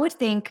 I would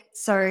think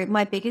so.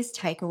 My biggest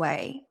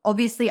takeaway,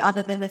 obviously,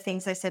 other than the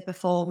things I said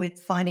before with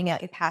finding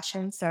out your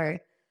passion, so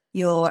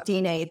your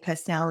DNA, your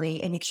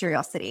personality, and your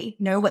curiosity,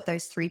 know what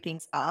those three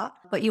things are.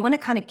 But you want to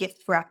kind of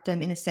gift wrap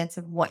them in a sense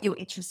of what you're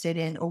interested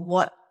in or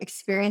what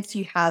experience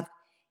you have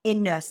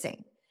in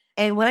nursing.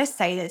 And when I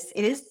say this,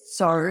 it is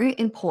so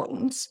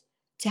important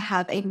to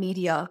have a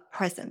media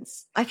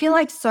presence. I feel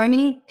like so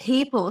many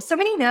people, so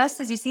many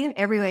nurses, you see them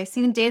everywhere. You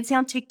see them dancing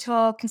on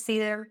TikTok, you see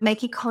them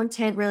making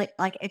content, really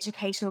like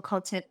educational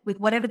content with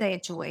whatever they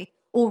enjoy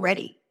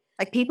already.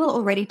 Like people are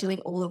already doing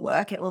all the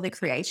work and all the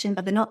creation,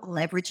 but they're not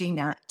leveraging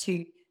that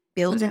to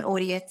build an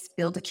audience,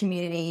 build a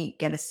community,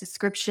 get a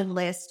subscription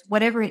list,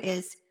 whatever it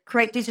is,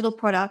 create digital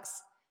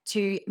products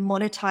to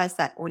monetize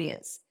that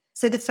audience.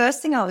 So the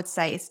first thing I would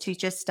say is to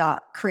just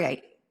start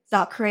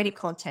creating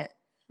content,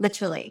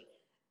 literally.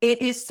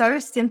 It is so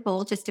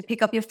simple just to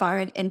pick up your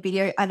phone and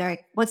video. I know,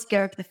 let's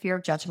go over the fear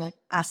of judgment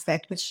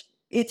aspect, which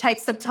it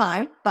takes some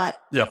time,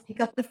 but pick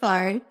up the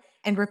phone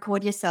and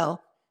record yourself,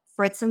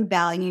 spread some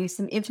value,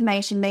 some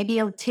information, maybe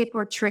a tip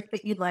or a trick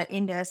that you learned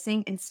in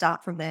nursing and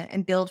start from there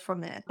and build from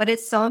there. But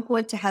it's so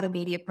important to have a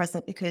media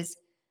present because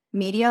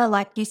media,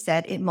 like you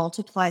said, it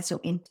multiplies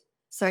your input.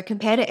 So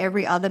compared to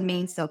every other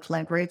means of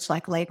leverage,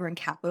 like labor and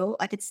capital,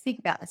 I did speak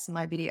about this in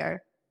my video.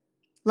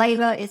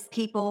 Labor is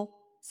people.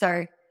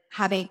 So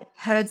having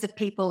herds of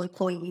people,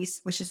 employees,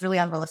 which is really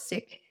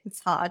unrealistic. It's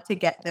hard to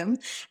get them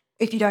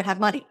if you don't have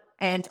money.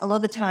 And a lot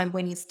of the time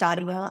when you're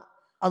starting out,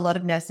 a lot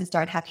of nurses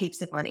don't have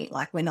heaps of money.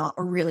 Like we're not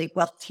a really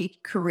wealthy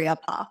career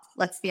path,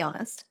 let's be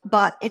honest.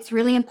 But it's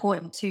really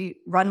important to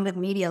run with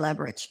media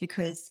leverage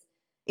because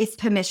it's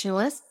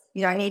permissionless.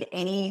 You don't need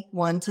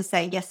anyone to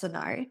say yes or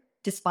no,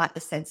 despite the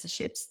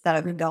censorships that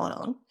have been going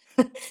on,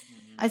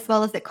 as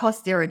well as it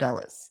costs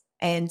 $0.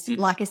 And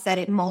like I said,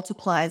 it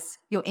multiplies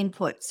your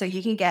input. So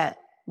you can get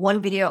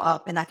one video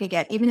up and I could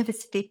get, even if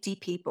it's 50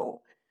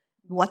 people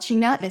watching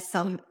that, there's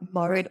some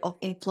mode of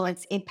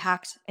influence,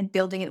 impact, and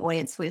building an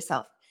audience for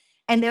yourself.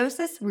 And there was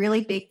this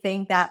really big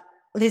thing that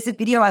there's a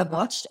video I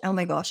watched. Oh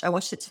my gosh, I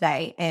watched it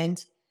today.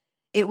 And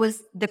it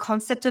was the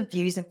concept of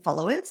views and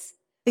followers.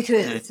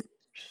 Because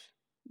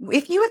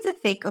if you were to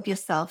think of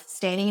yourself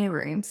standing in a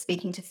room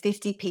speaking to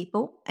 50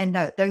 people and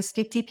those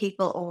 50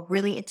 people are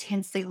really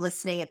intensely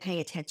listening and paying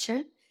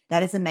attention,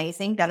 that is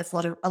amazing. That is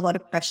a lot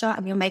of pressure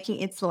and you're making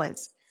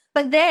influence.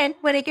 But then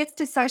when it gets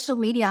to social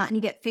media and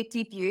you get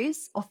 50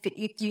 views or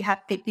if you have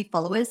 50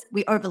 followers,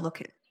 we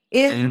overlook it.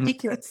 It's Mhm.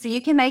 ridiculous. So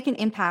you can make an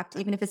impact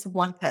even if it's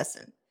one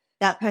person.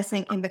 That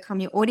person can become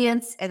your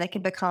audience and they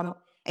can become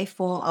a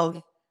form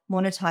of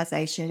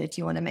monetization if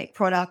you want to make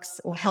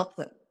products or help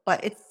them.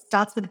 But it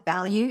starts with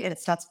value and it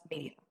starts with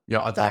media.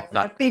 Yeah, I Sorry, love a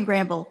that. big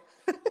ramble.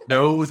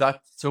 No, that's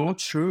so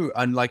true.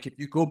 And like, if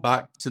you go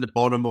back to the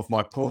bottom of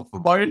my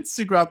my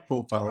Instagram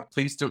profile,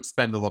 please don't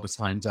spend a lot of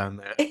time down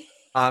there.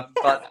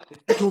 But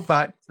if you go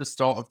back to the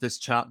start of this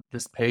chat,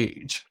 this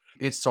page,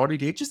 it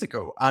started ages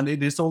ago, and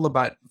it is all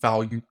about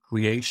value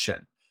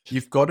creation.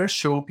 You've got to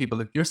show people,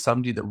 if you're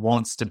somebody that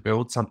wants to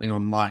build something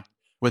online,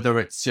 whether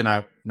it's,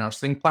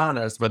 nursing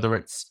planners, whether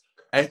it's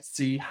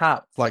Etsy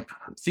hats, like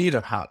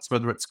theater hats,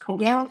 whether it's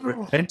coaching, Yeah.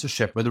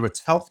 mentorship, whether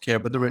it's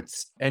healthcare, whether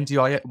it's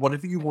NDI,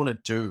 whatever you want to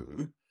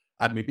do,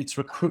 and maybe it's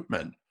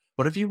recruitment,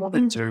 whatever you want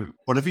to do,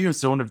 whatever your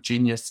zone of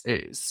genius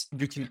is,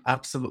 you can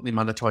absolutely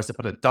monetize it.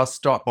 But it does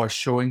start by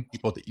showing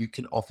people that you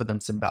can offer them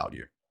some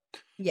value.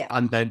 Yeah.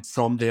 And then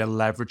from there,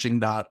 leveraging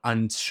that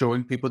and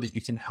showing people that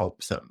you can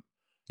help them.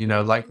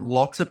 Like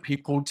lots of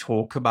people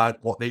talk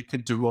about what they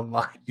can do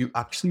online. You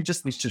actually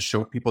just need to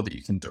show people that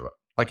you can do it.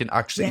 Like, and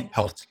actually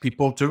help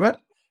people do it.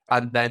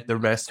 And then the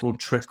rest will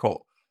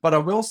trickle. But I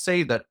will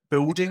say that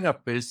building a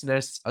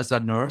business as a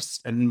nurse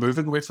and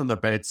moving away from the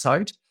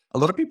bedside, a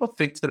lot of people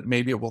think that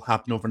maybe it will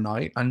happen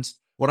overnight. And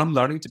what I'm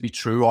learning to be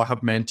true, I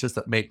have mentors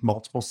that make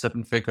multiple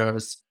seven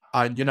figures.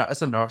 And,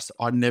 as a nurse,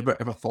 I never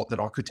ever thought that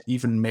I could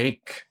even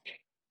make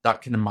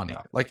that kind of money.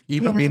 Like,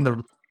 even being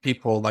the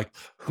people, like,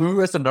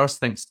 who as a nurse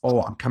thinks,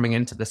 oh, I'm coming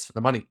into this for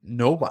the money?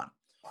 No one.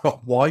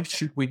 But why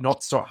should we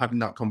not start having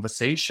that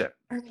conversation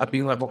of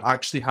being like, well,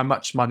 actually, how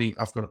much money,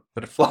 I've got a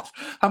bit of fluff,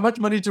 how much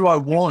money do I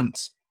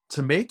want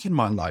to make in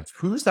my life?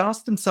 Who's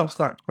asked themselves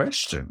that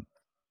question?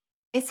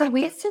 It's a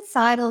weird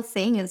societal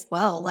thing as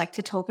well, like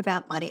to talk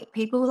about money.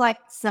 People like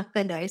snuck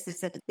their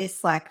noses at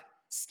this like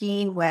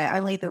scheme where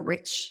only the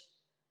rich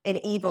and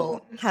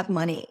evil have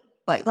money.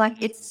 But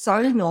like it's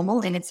so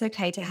normal and it's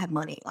okay to have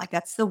money. Like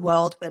that's the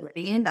world we're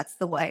living in. That's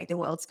the way the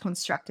world's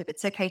constructed.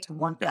 It's okay to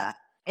want that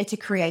and to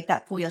create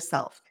that for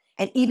yourself.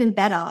 And even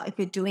better if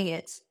you're doing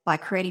it by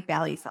creating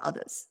value for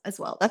others as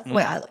well. That's the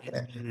way I look at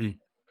it. Mhm.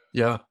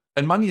 Yeah.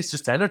 And money is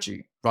just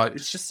energy, right?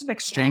 It's just an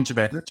exchange of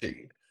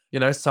energy.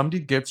 Somebody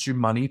gives you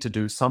money to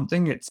do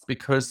something, it's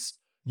because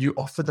you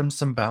offer them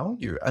some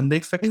value and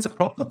they fix a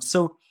problem.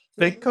 So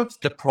think of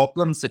the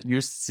problems that you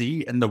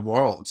see in the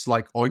world.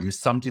 Like, are you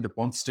somebody that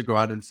wants to go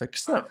out and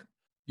fix them?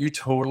 You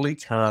totally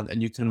can,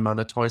 and you can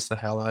monetize the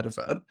hell out of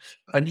it.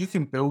 And you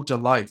can build a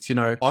life.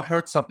 I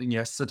heard something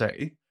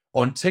yesterday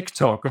on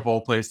TikTok of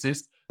all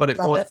places, but it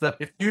was that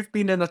if you've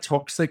been in a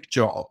toxic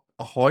job,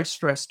 a high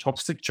stress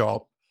toxic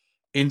job,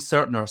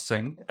 insert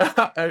nursing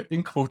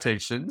in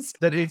quotations,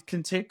 that it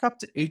can take up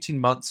to 18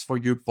 months for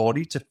your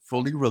body to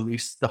fully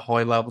release the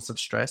high levels of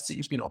stress that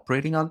you've been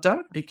operating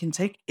under. It can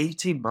take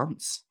 18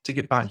 months to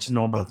get back to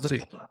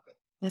normality.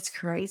 That's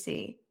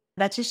crazy.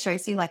 That just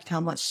shows you like how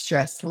much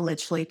stress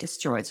literally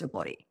destroys your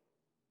body.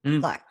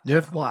 Like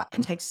why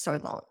it takes so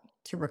long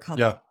to recover.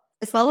 Yeah.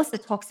 As well as the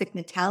toxic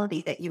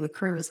mentality that you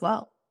accrue as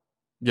well.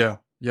 Yeah.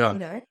 And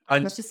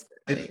Not just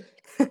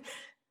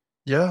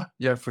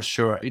yeah, for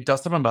sure. It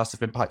does have a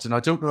massive impact. And I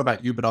don't know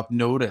about you, but I've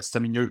noticed, I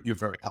mean, you're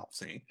very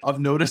healthy. I've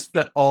noticed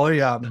that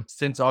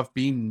since I've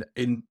been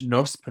in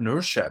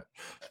nursepreneurship,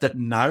 that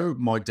now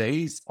my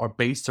days are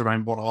based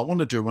around what I want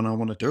to do when I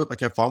want to do it.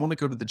 Like, if I want to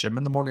go to the gym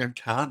in the morning, I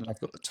can, and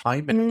I've got the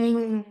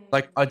time.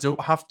 Like, I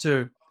don't have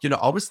to,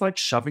 I was like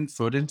shoving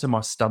food into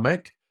my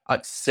stomach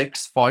at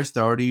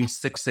 5:30,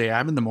 6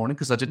 a.m. in the morning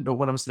because I didn't know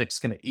when I was next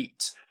going to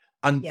eat.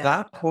 And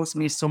that caused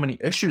me so many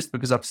issues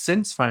because I've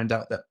since found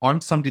out that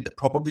I'm somebody that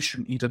probably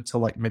shouldn't eat until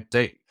like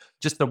midday,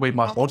 just the way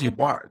my body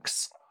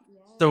works.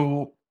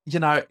 So,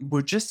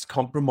 we're just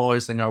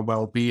compromising our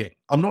well-being.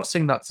 I'm not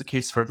saying that's the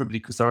case for everybody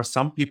because there are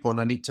some people,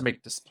 and I need to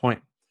make this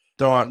point.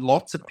 There are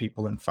lots of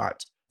people, in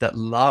fact, that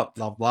love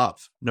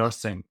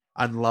nursing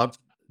and love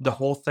the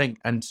whole thing.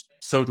 And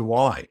so do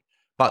I.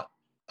 But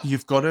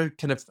you've got to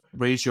kind of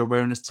raise your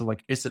awareness to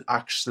like, is it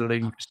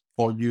actually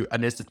for you,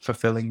 and is it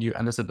fulfilling you,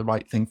 and is it the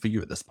right thing for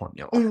you at this point in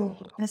your life?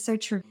 That's so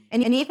true.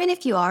 And even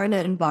if you are in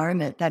an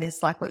environment that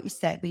is like what you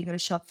said, where you got to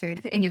shop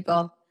food and you've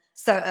gone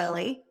so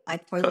early, I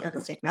totally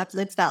understand. You have to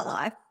live that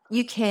life.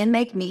 You can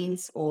make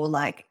means or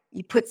like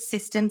you put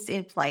systems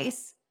in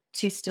place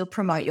to still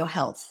promote your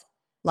health.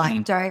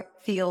 Like don't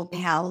feel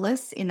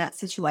powerless in that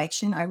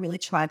situation. I really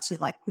tried to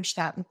like push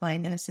that with my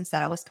nurses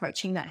that I was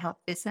coaching that health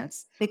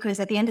business, because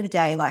at the end of the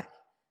day, like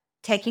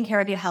taking care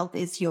of your health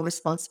is your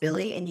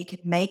responsibility, and you can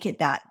make it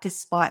that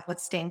despite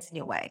what stands in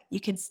your way. You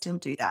can still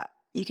do that.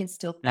 You can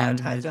still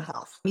prioritize your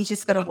health. You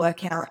just got to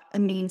work out a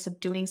means of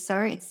doing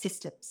so in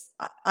systems.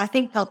 I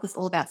think health is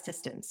all about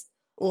systems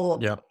or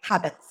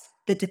habits,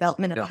 the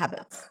development of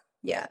habits.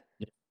 Yeah.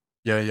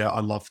 I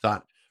love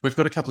that. We've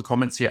got a couple of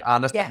comments here.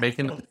 Anna,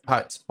 making an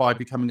impact by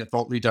becoming a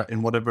thought leader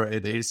in whatever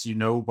it is,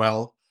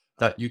 well.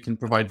 that you can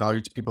provide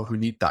value to people who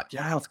need that.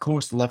 Yeah, of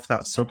course. Love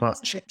that so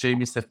much.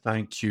 Jamie said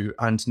thank you.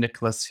 And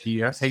Nicholas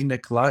here. Hey,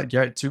 Nicola.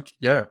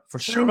 Yeah, for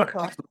sure.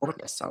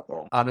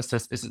 Anna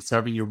says, is it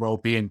serving your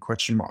well-being?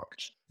 Question mark.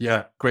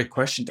 Yeah, great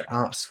question to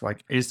ask.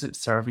 Like, is it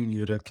serving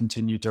you to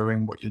continue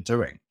doing what you're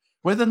doing?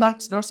 Whether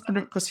that's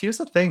nursepreneur, because here's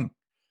the thing.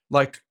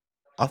 Like,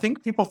 I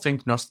think people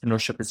think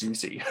nursepreneurship is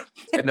easy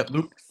and it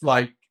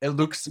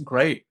looks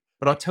great.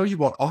 But I'll tell you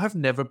what, I have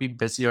never been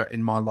busier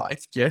in my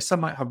life. Yes, I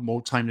might have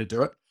more time to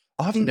do it.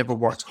 I've never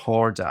worked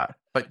harder.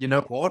 But you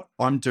know what?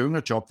 I'm doing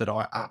a job that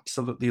I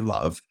absolutely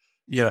love.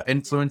 Yeah,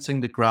 influencing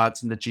the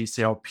grads in the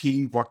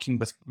GCLP, working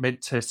with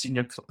mid to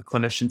senior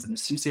clinicians in the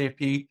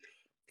CCAP.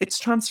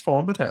 It's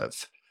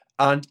transformative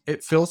and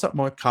it fills up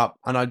my cup.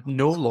 And I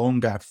no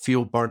longer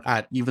feel burnt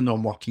out, even though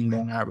I'm working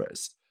long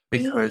hours,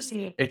 because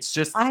it's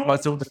just my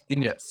zone of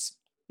genius.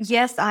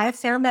 Yes, I have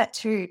found that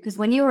too. Because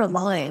when you're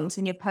aligned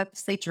and you're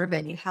purposely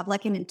driven, you have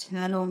like an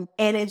internal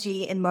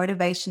energy and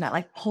motivation that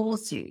like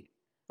pulls you,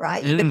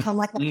 right? You become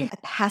like a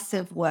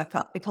passive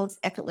worker, becomes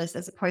effortless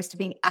as opposed to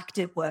being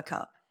active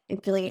worker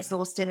and feeling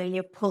exhausted and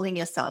you're pulling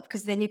yourself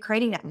because then you're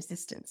creating that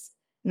resistance.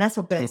 And that's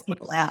what burns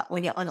people out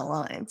when you're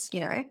unaligned, you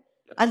know?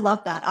 I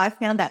love that. I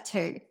found that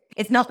too.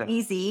 It's not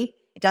easy.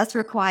 It does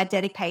require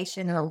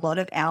dedication and a lot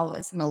of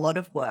hours and a lot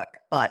of work.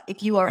 But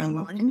if you are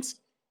aligned,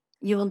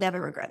 you will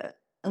never regret it.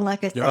 And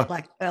like I said,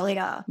 like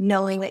earlier,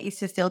 knowing that you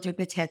fulfilled your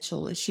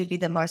potential, it should be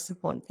the most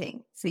important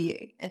thing for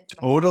you.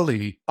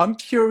 Totally. I'm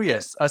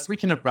curious, as we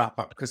can wrap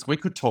up, because we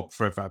could talk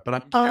forever, but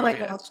I'm curious. Oh my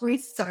gosh, we're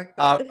so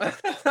good.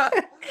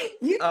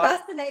 You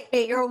fascinate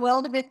me. You're a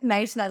world of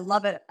information. I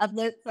love it. I've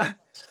learned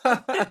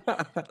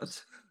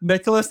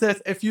Nicholas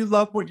says, if you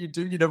love what you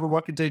do, you never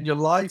work a day in your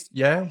life.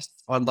 Yes,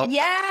 I love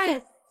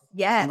Yes.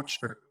 Yes. so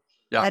true.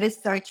 Yeah. That is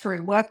so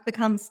true. Work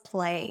becomes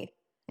play.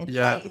 And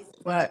play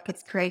is work.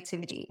 It's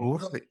creativity.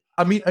 Totally.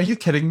 I mean, are you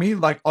kidding me?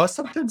 Like, I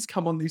sometimes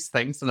come on these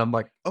things and I'm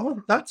like,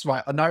 oh, that's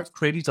right. And now I've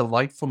created a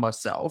life for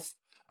myself.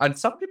 And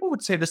some people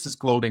would say this is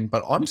gloating,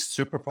 but I'm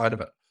super proud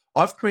of it.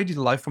 I've created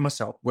a life for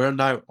myself where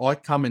now I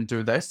come and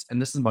do this,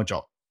 and this is my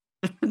job.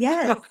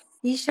 Yes,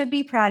 you should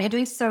be proud. You're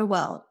doing so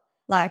well.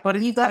 Like, but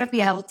you got to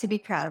be able to be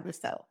proud of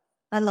yourself.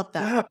 I love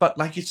that. Yeah, but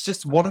like, it's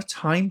just what a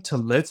time to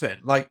live in.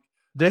 Like,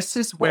 this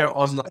is where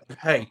I'm like,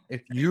 hey,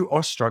 if you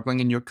are struggling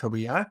in your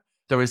career,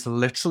 there is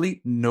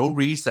literally no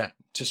reason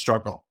to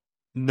struggle.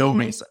 No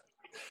reason.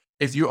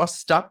 If you are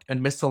stuck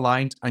and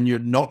misaligned and you're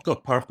not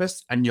got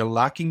purpose and you're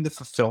lacking the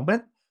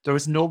fulfillment, there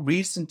is no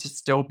reason to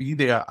still be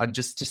there and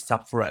just to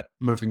suffer it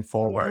moving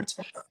forward.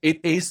 It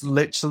is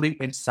literally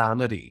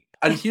insanity.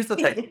 And here's the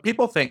thing.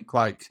 People think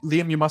like,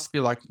 Liam, you must be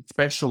like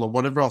special or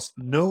whatever else.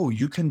 No,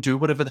 you can do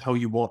whatever the hell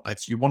you want.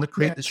 If you want to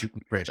create this, you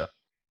can create it.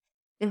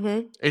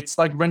 It's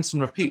like rinse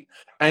and repeat.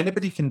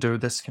 Anybody can do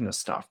this kind of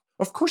stuff.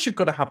 Of course, you've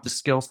got to have the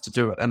skills to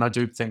do it. And I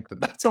do think that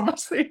that's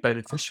honestly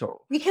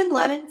beneficial. You can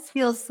learn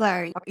skills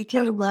though. You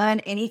can learn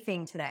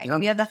anything today.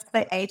 Yeah, that's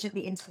the age of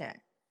the internet,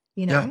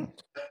 you know?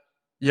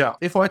 Yeah.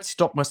 If I'd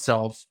stopped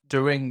myself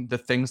doing the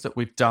things that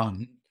we've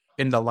done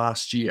in the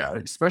last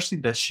year, especially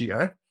this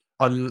year,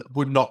 I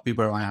would not be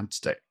where I am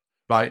today,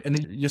 right?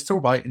 And you're so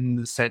right in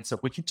the sense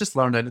that we can just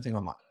learn anything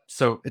online.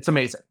 So it's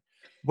amazing.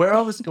 Where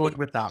I was going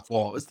with that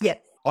was,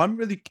 I'm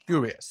really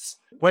curious.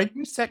 When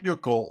you set your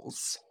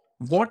goals,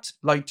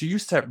 do you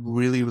set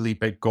really, really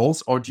big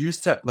goals or do you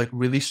set like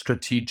really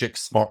strategic,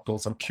 smart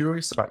goals? I'm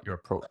curious about your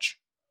approach.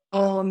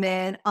 Oh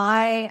man,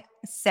 I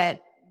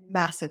set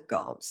massive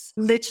goals.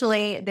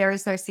 Literally, there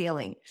is no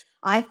ceiling.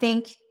 I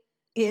think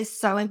it is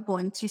so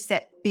important to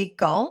set big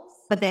goals,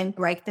 but then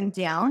break them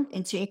down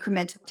into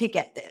incremental to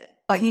get there.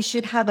 But you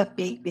should have a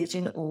big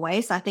vision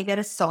always. I think that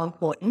is so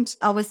important.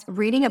 I was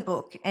reading a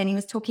book and he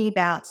was talking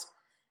about,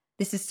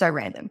 this is so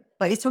random,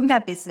 but he's talking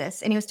about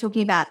business and he was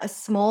talking about a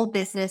small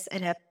business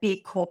and a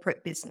big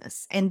corporate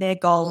business and their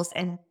goals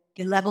and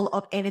the level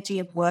of energy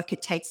of work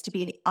it takes to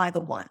be in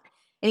either one.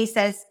 And he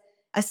says,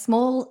 a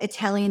small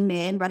Italian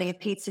man running a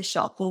pizza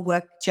shop will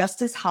work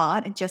just as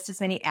hard and just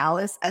as many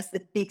hours as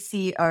the big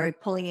CEO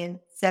pulling in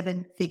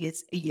 7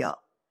 figures a year.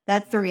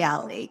 That's the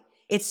reality.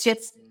 It's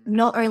just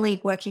not only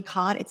working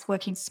hard, it's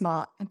working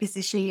smart and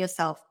positioning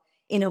yourself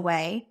in a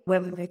way where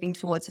we're moving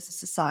towards as a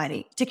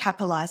society to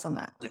capitalize on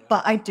that.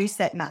 But I do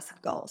set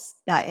massive goals.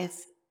 That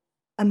is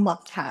a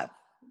must-have.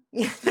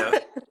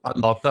 I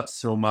love that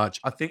so much.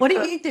 I think. What do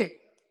you do?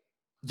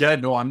 Yeah,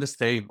 no, I'm the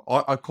same.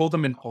 I call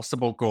them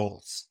impossible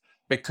goals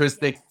because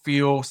they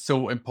feel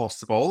so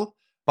impossible.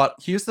 But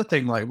here's the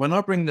thing, like when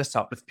I bring this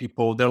up with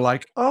people, they're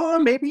like, oh,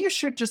 maybe you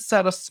should just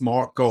set a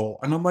SMART goal.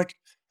 And I'm like,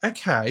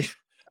 okay,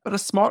 but a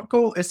SMART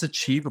goal is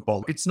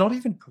achievable. It's not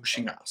even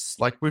pushing us.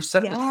 Like we've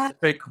set a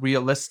specific,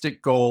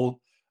 realistic goal,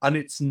 and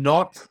it's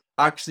not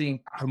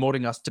actually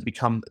promoting us to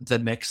become the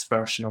next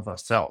version of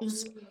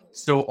ourselves.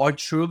 So I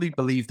truly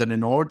believe that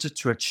in order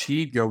to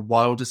achieve your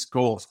wildest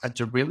goals and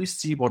to really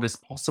see what is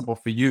possible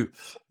for you,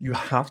 you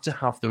have to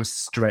have those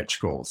stretch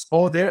goals.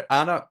 Oh, there,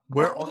 Anna,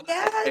 we're on.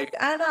 Yes,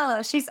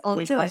 Anna, she's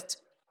on to it.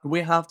 We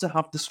have to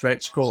have the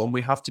stretch goal and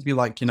we have to be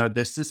like,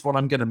 this is what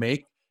I'm going to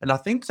make. And I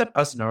think that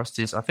as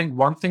nurses, I think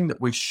one thing that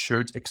we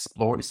should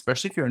explore,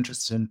 especially if you're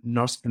interested in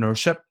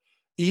nursepreneurship,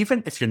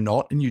 even if you're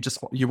not and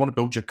you want to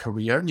build your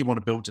career and you want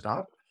to build it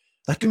up,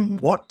 like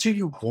what do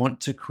you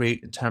want to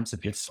create in terms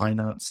of your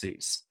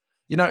finances?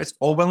 It's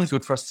all well and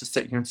good for us to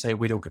sit here and say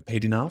we don't get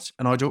paid enough,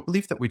 and I don't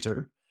believe that we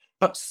do.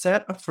 But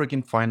set a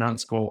frigging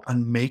finance goal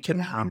and make it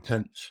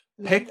happen.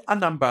 Pick a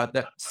number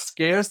that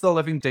scares the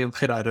living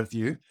daylight out of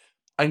you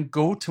and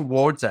go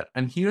towards it.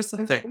 And here's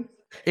the thing.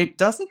 It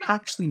doesn't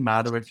actually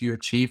matter if you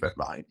achieve it,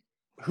 right?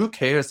 Who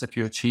cares if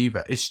you achieve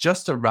it? It's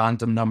just a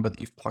random number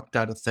that you've plucked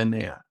out of thin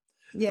air.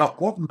 Yeah.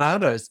 But what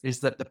matters is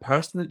that the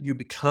person that you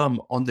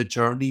become on the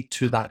journey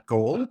to that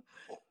goal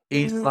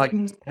is like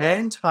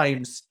 10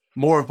 times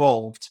more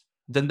evolved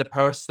than the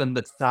person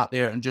that sat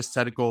there and just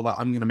set a goal that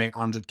I'm going to make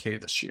 100K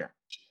this year.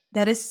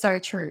 That is so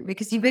true,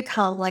 because you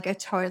become like a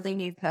totally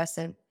new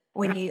person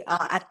when you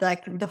are at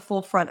like the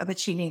forefront of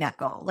achieving that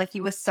goal. Like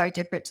you were so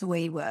different to where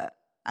you were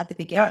at the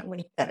beginning when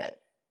you set it.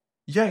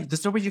 Yeah,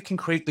 there's no way you can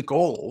create the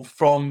goal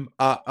from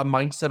a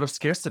mindset of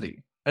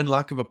scarcity and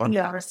lack of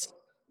abundance.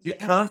 You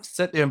can't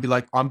sit there and be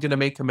like, I'm going to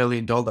make $1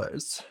 million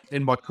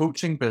in my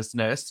coaching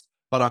business,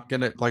 but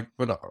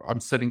I'm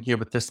sitting here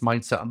with this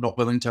mindset. I'm not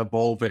willing to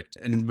evolve it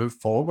and move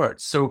forward.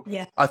 So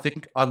I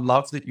think I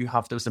love that you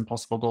have those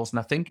impossible goals. And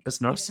I think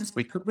as nurses,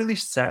 we could really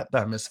set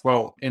them as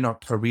well in our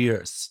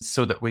careers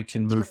so that we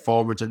can move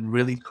forward and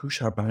really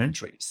push our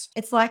boundaries.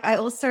 It's like I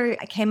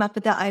came up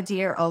with the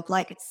idea of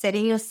like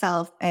setting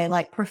yourself a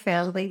like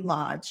profoundly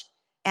large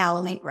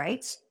hourly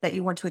rate that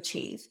you want to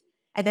achieve.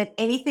 And then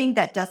anything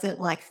that doesn't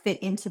like fit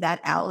into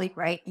that hourly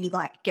rate, you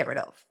like get rid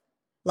of.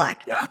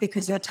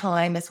 Because your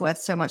time is worth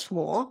so much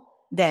more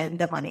than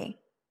the money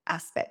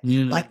aspect.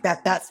 Like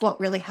that's what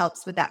really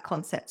helps with that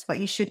concept. But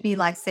you should be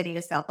like setting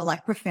yourself a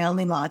like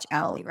profoundly large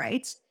hourly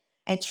rate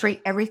and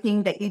treat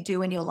everything that you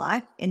do in your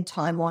life in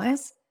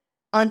time-wise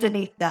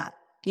underneath that.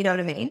 You know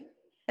what I mean?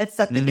 It's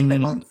such a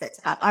different mindset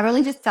to have. I've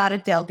only just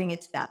started delving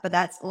into that, but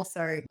that's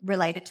also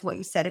related to what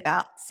you said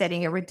about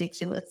setting a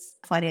ridiculous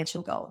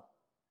financial goal.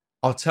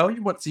 I'll tell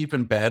you what's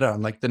even better.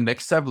 Like the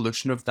next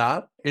evolution of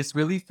that is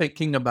really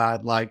thinking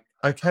about like,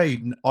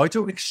 okay, I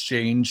don't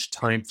exchange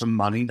time for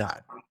money now.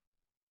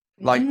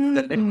 Like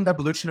the next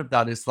evolution of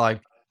that is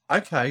like,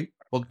 okay,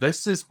 well,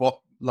 this is what,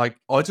 like,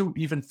 I don't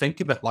even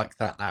think of it like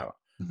that now.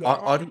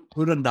 I don't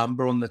put a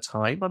number on the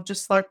time. I'm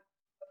just like,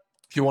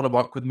 if you want to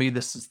work with me,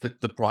 this is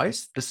the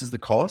price, this is the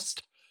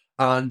cost.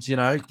 And,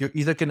 you're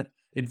either going to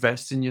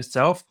invest in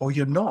yourself or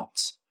you're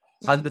not.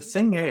 And the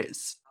thing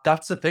is,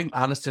 that's the thing,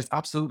 Anna says,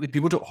 absolutely.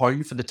 People don't hire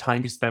you for the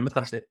time you spend with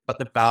us, but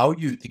the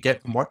value they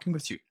get from working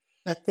with you.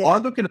 I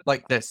look at it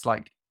like this,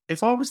 like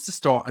if I was to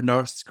start a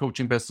nurse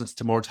coaching business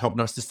tomorrow to help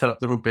nurses set up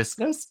their own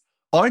business,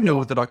 I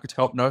know that I could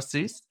help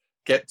nurses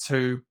get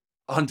to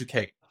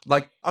 100K.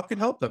 Like I can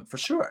help them for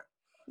sure.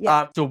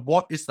 So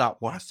what is that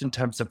worth in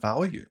terms of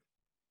value?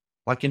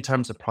 Like in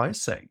terms of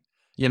pricing?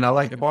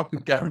 Like if I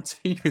could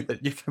guarantee you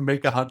that you can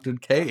make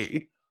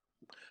 100K,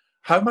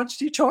 how much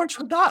do you charge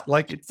for that?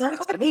 Like it's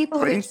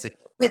crazy.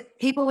 With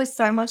people with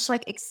so much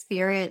like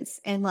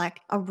experience and like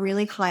a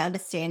really high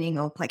understanding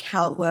of like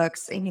how it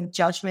works, and your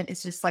judgment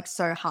is just like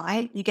so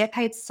high, you get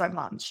paid so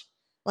much.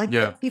 Like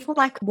people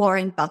like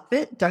Warren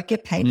Buffett don't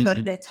get paid for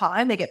their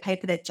time, they get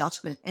paid for their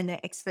judgment and their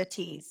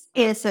expertise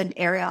in a certain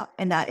area.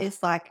 And that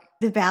is like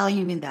the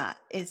value in that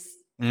is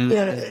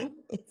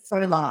it's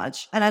so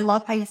large. And I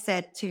love how you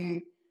said to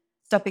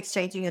stop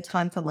exchanging your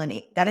time for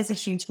money. That is a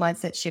huge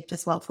mindset shift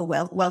as well for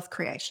wealth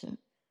creation.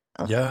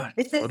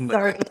 This is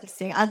so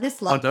interesting. I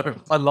just love it.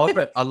 I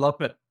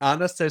love it.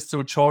 Anna says,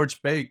 so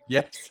charge big.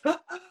 Yes.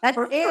 That's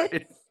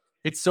it.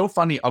 It's so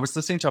funny. I was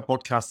listening to a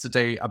podcast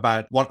today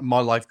about my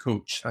life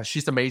coach.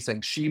 She's amazing.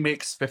 She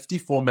makes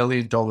 $54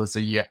 million a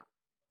year,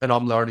 and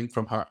I'm learning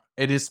from her.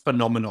 It is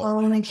phenomenal.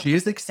 Oh my God. She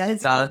is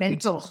ecstatic. Her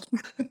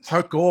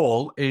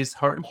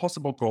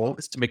impossible goal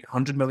is to make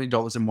 $100 million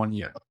in 1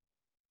 year.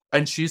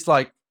 And she's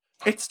like,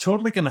 it's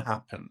totally going to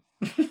happen.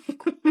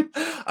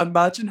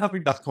 Imagine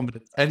having that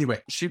confidence.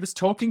 Anyway, she was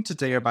talking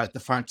today about the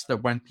fact that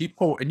when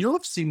people, and you'll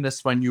have seen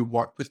this when you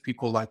work with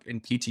people like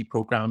in PT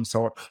programs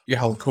or your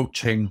health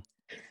coaching,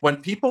 when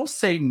people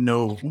say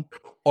no,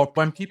 or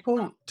when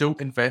people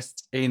don't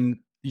invest in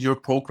your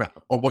program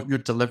or what you're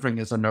delivering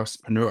as a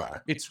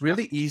nursepreneur, it's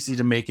really easy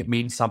to make it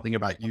mean something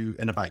about you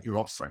and about your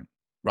offering,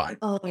 right?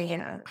 Oh,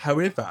 yeah.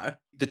 However,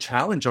 the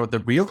challenge or the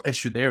real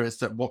issue there is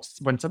that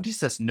when somebody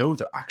says no,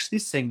 they're actually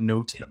saying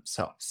no to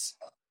themselves.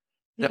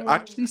 They're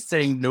actually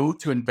saying no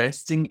to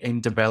investing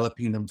in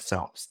developing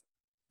themselves.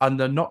 And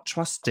they're not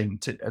trusting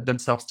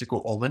themselves to go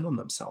all in on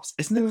themselves.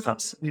 Isn't it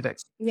fascinating?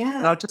 Yeah.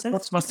 And I just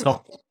thought to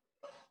myself,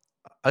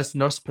 as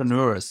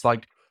nursepreneurs,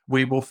 like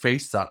we will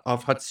face that.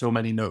 I've had so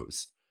many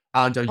no's.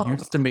 And I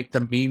used to make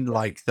them mean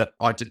like that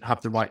I didn't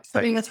have the right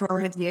thing. Something that's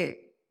wrong with you.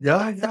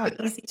 Yeah.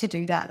 It's easy to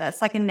do that.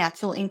 That's like a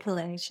natural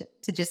inclination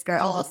to just go,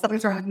 oh,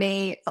 something's wrong with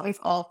me. Something's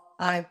off.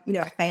 I'm,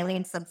 failing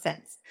in some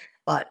sense.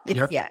 But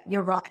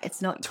you're right.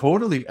 It's not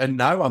totally. And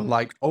now I'm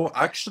like, oh,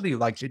 actually,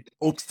 like it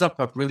opens up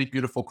a really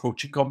beautiful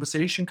coaching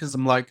conversation because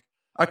I'm like,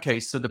 okay,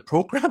 so the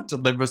program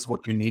delivers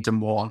what you need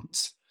and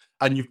want,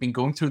 and you've been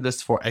going through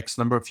this for X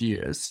number of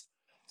years.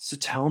 So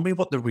tell me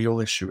what the real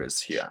issue is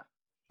here.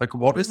 Like,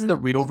 what is the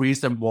real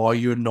reason why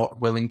you're not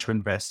willing to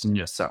invest in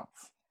yourself?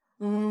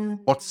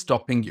 What's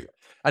stopping you?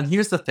 And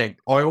here's the thing.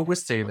 I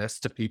always say this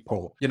to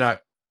people, the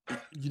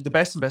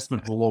best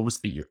investment will always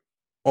be you.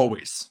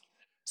 Always.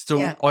 So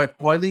Yeah. I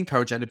highly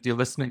encourage anybody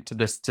listening to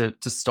this to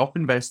stop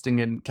investing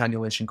in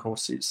cannulation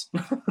courses.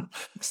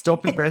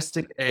 Stop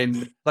investing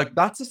in, like,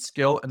 that's a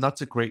skill and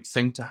that's a great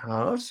thing to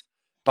have.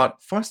 But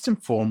first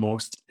and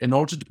foremost, in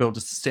order to build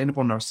a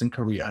sustainable nursing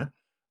career,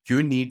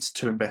 you need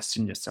to invest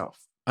in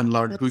yourself and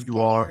learn who you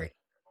are,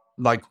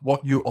 like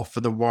what you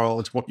offer the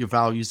world, what your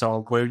values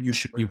are, where you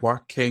should be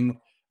working.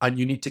 And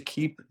you need to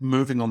keep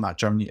moving on that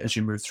journey as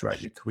you move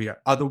throughout your career.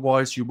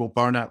 Otherwise, you will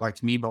burn out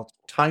like me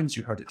multiple times.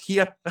 You heard it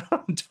here.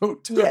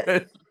 Don't do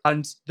it.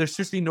 And there's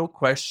just no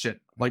question.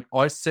 Like,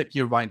 I sit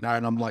here right now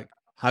and I'm like,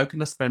 how can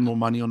I spend more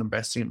money on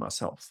investing in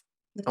myself?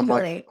 I'm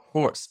like, of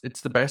course, it's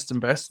the best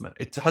investment.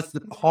 It has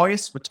the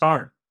highest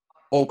return.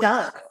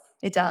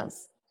 It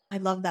does. I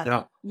love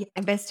that. Yeah.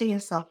 Invest in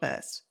yourself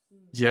first.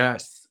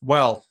 Yes.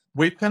 Well,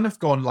 we've kind of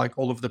gone like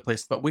all over the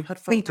place, but we had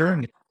fun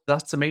doing it.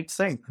 That's the main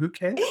thing. Who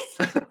cares?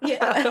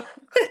 Yeah.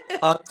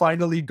 I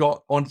finally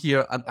got on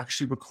here and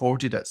actually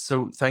recorded it.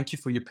 So thank you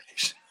for your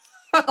patience.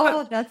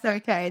 Oh, that's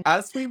okay.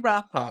 As we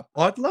wrap up,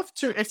 I'd love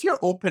to, if you're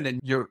open and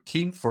you're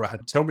keen for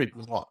it, tell me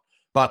what,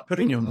 but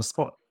putting you on the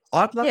spot,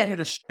 I'd love you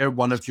to share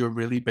one of your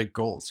really big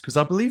goals. Because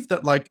I believe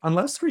that, like,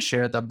 unless we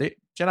share them,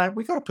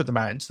 we got to put them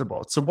out into the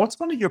world. So what's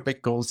one of your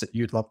big goals that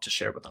you'd love to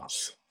share with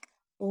us?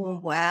 Oh,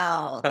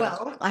 wow.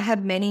 Well, I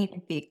have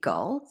many big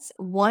goals.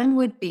 One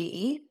would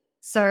be,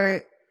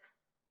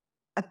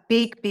 a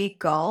big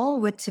goal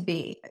would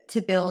be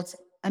to build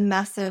a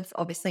massive,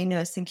 obviously,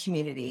 nursing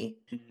community.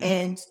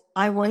 And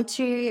I want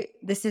to,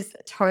 this is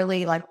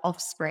totally like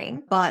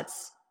offspring, but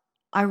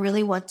I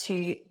really want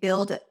to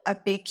build a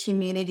big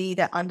community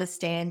that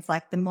understands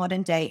like the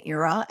modern day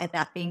era, and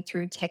that being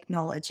through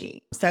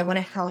technology. So I want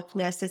to help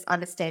nurses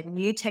understand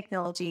new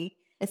technology.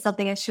 And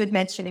something I should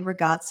mention in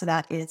regards to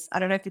that is, I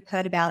don't know if you've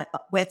heard about it,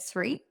 but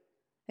Web3.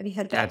 Have you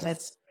heard about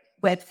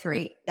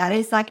Web3? That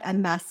is like a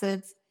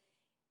massive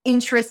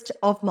interest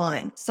of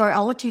mine. So I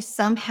want to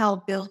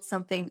somehow build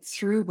something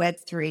through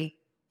Web3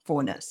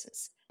 for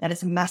nurses. That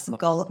is a massive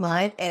goal of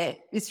mine, and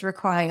it is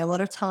requiring a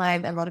lot of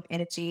time, a lot of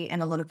energy,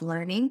 and a lot of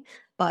learning.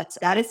 But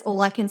that is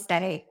all I can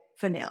say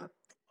for now.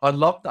 I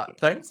love that.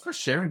 Thanks for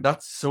sharing.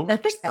 That's so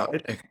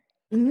exciting.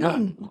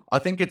 Yeah, I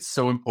think it's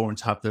so important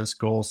to have those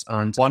goals.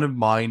 And one of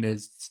mine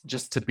is,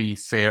 just to be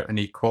fair and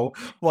equal,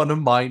 one of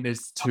mine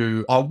is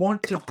I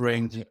want to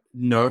bring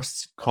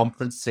nurse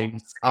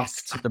conferences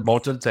us to the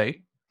modern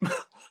day.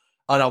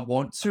 And I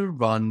want to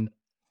run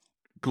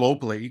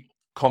globally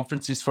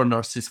conferences for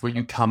nurses where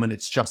you come and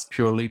it's just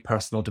purely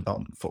personal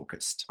development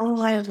focused. Oh,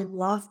 I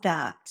love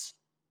that.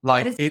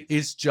 Like, it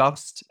is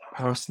just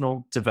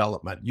personal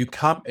development. You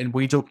come and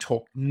we don't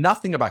talk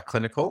nothing about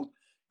clinical,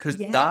 because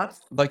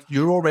that's like,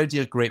 you're already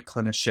a great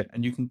clinician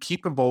and you can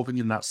keep evolving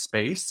in that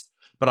space.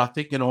 But I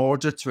think in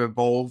order to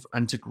evolve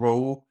and to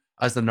grow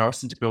as a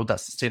nurse and to build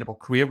that sustainable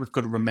career, we've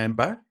got to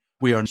remember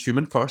we are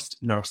human first,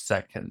 nurse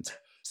second.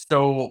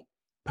 So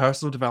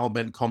personal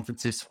development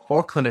conferences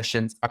for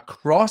clinicians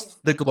across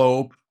the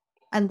globe.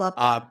 I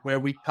love where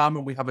we come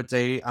and we have a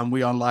day and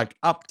we are like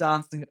up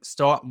dancing at the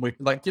start, and we're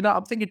like,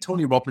 I'm thinking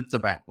Tony Robbins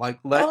event. Like,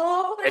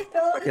 oh my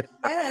God.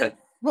 Yes.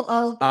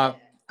 Well,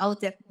 I'll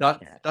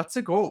definitely. That's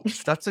a goal.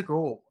 That's a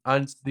goal.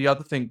 And the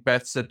other thing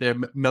Beth said there,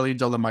 $1 million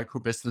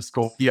micro business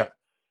goal. Yeah,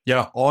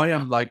 I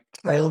am like,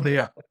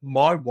 there.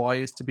 My why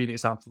is to be an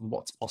example of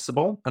what's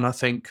possible. And I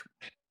think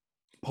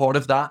part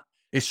of that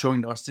is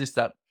showing nurses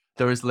that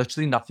there is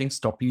literally nothing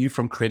stopping you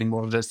from creating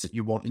what it is that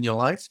you want in your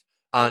life.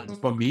 And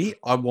for me,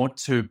 I want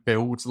to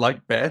build,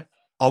 like Beth,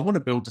 I want to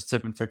build a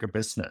 7-figure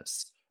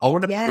business. I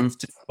want to prove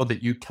to people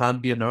that you can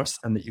be a nurse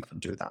and that you can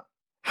do that.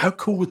 How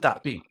cool would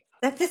that be?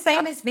 That's the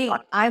same as me.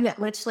 I'm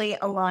literally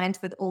aligned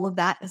with all of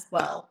that as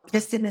well.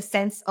 Just in the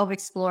sense of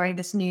exploring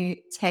this new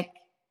tech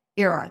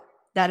era.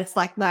 That is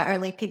like my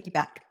only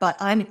piggyback, but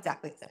I'm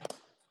exactly the same.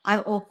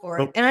 I'm all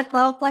for it. And I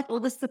love like all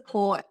the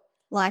support.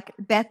 Like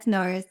Beth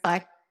knows,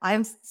 like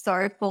I'm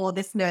so for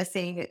this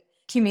nursing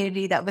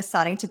community that we're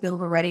starting to build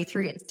already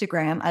through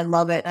Instagram. I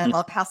love it. I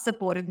love how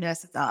supportive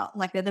nurses are.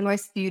 Like, they're the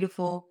most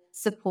beautiful,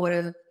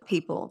 supportive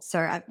people.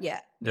 So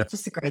it's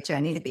just a great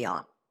journey to be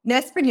on.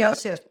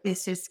 Nursepreneurship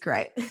is just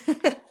great.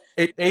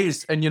 It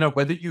is. And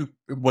whether you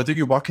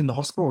work in the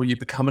hospital or you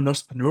become a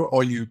nursepreneur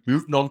or you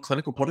move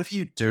non-clinical, whatever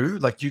you do,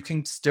 like, you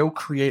can still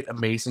create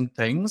amazing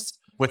things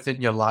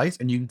within your life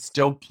and you can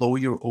still blow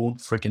your own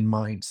friggin'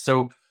 mind.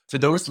 So for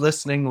those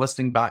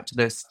listening back to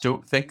this,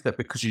 don't think that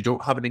because you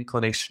don't have an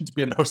inclination to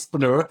be a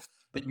nursepreneur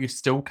that you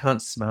still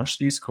can't smash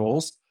these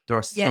goals. There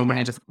are so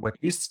many different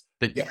ways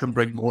that you can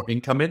bring more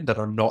income in that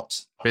are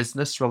not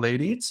business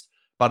related.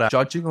 But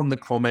judging on the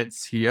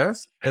comments here,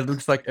 it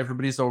looks like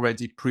everybody's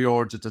already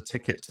pre-ordered a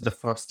ticket to the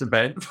first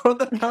event for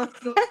the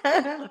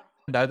national.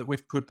 Now that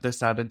we've put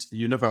this out into the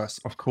universe,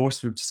 of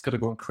course, we've just got to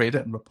go and create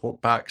it and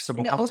report back. So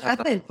we'll have to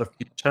have that for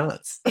future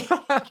chats.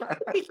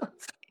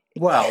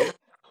 Well,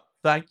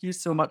 thank you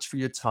so much for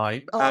your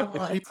time.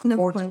 I'm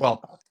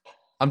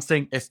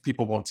saying if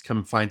people want to come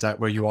and find out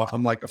where you are,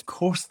 I'm like, of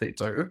course they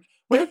do.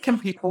 Where can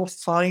people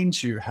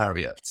find you,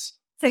 Harriet?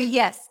 So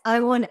yes,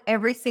 I'm on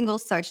every single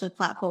social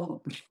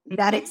platform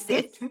that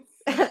exists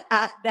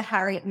at the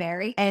Harriet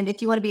Mary. And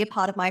if you want to be a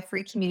part of my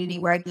free community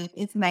where I give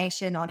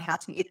information on how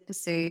to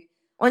pursue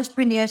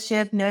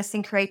entrepreneurship,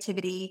 nursing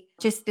creativity,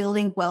 just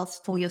building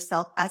wealth for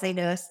yourself as a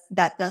nurse,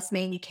 that does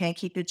mean you can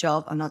keep your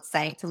job. I'm not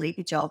saying to leave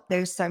your job.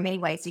 There's so many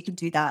ways you can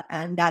do that.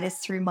 And that is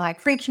through my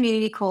free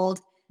community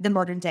called The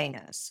Modern Day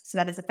Nurse. So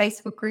that is a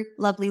Facebook group.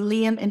 Lovely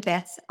Liam and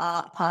Beth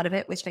are part of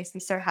it, which makes me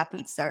so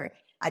happy. So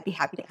I'd be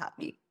happy to have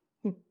you.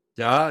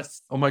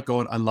 Yes. Oh my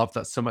God. I love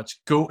that so much.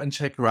 Go and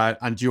check her out.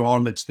 And you are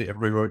literally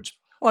everywhere.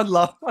 I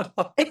love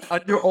it.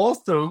 And you're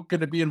also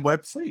going to be in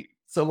Web 3.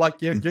 So like,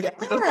 yeah.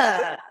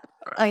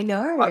 I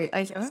know.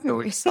 So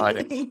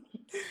exciting.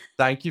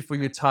 Thank you for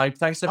your time.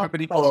 Thanks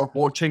everybody for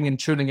watching and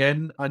tuning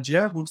in. And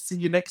yeah, we'll see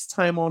you next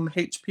time on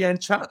HPN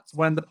Chat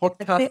when the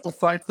podcast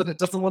decides that it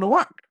doesn't want to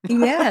work.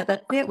 Yeah,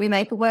 that's it. We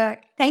make it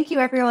work. Thank you,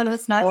 everyone. It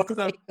was nice to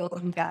speak to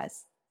you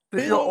guys.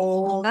 See you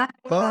all.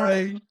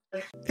 Bye.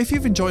 If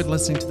you've enjoyed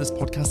listening to this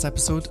podcast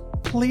episode,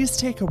 please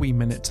take a wee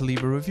minute to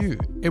leave a review.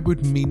 It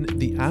would mean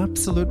the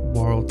absolute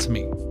world to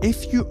me.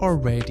 If you are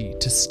ready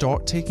to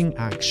start taking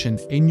action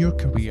in your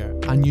career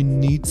and you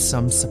need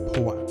some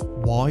support,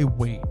 why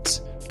wait?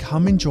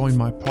 Come and join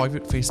my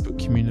private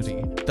Facebook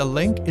community. The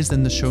link is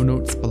in the show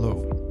notes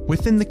below.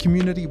 Within the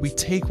community, we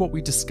take what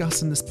we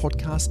discuss in this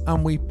podcast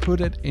and we put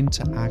it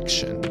into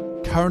action.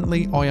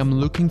 Currently, I am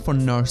looking for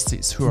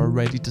nurses who are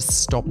ready to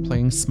stop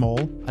playing small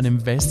and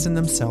invest in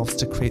themselves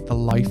to create the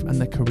life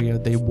and the career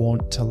they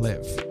want to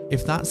live.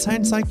 If that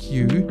sounds like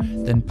you,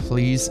 then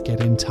please get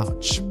in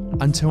touch.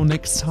 Until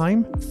next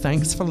time,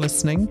 thanks for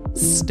listening,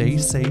 stay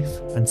safe,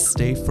 and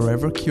stay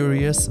forever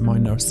curious, my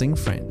nursing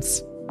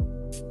friends.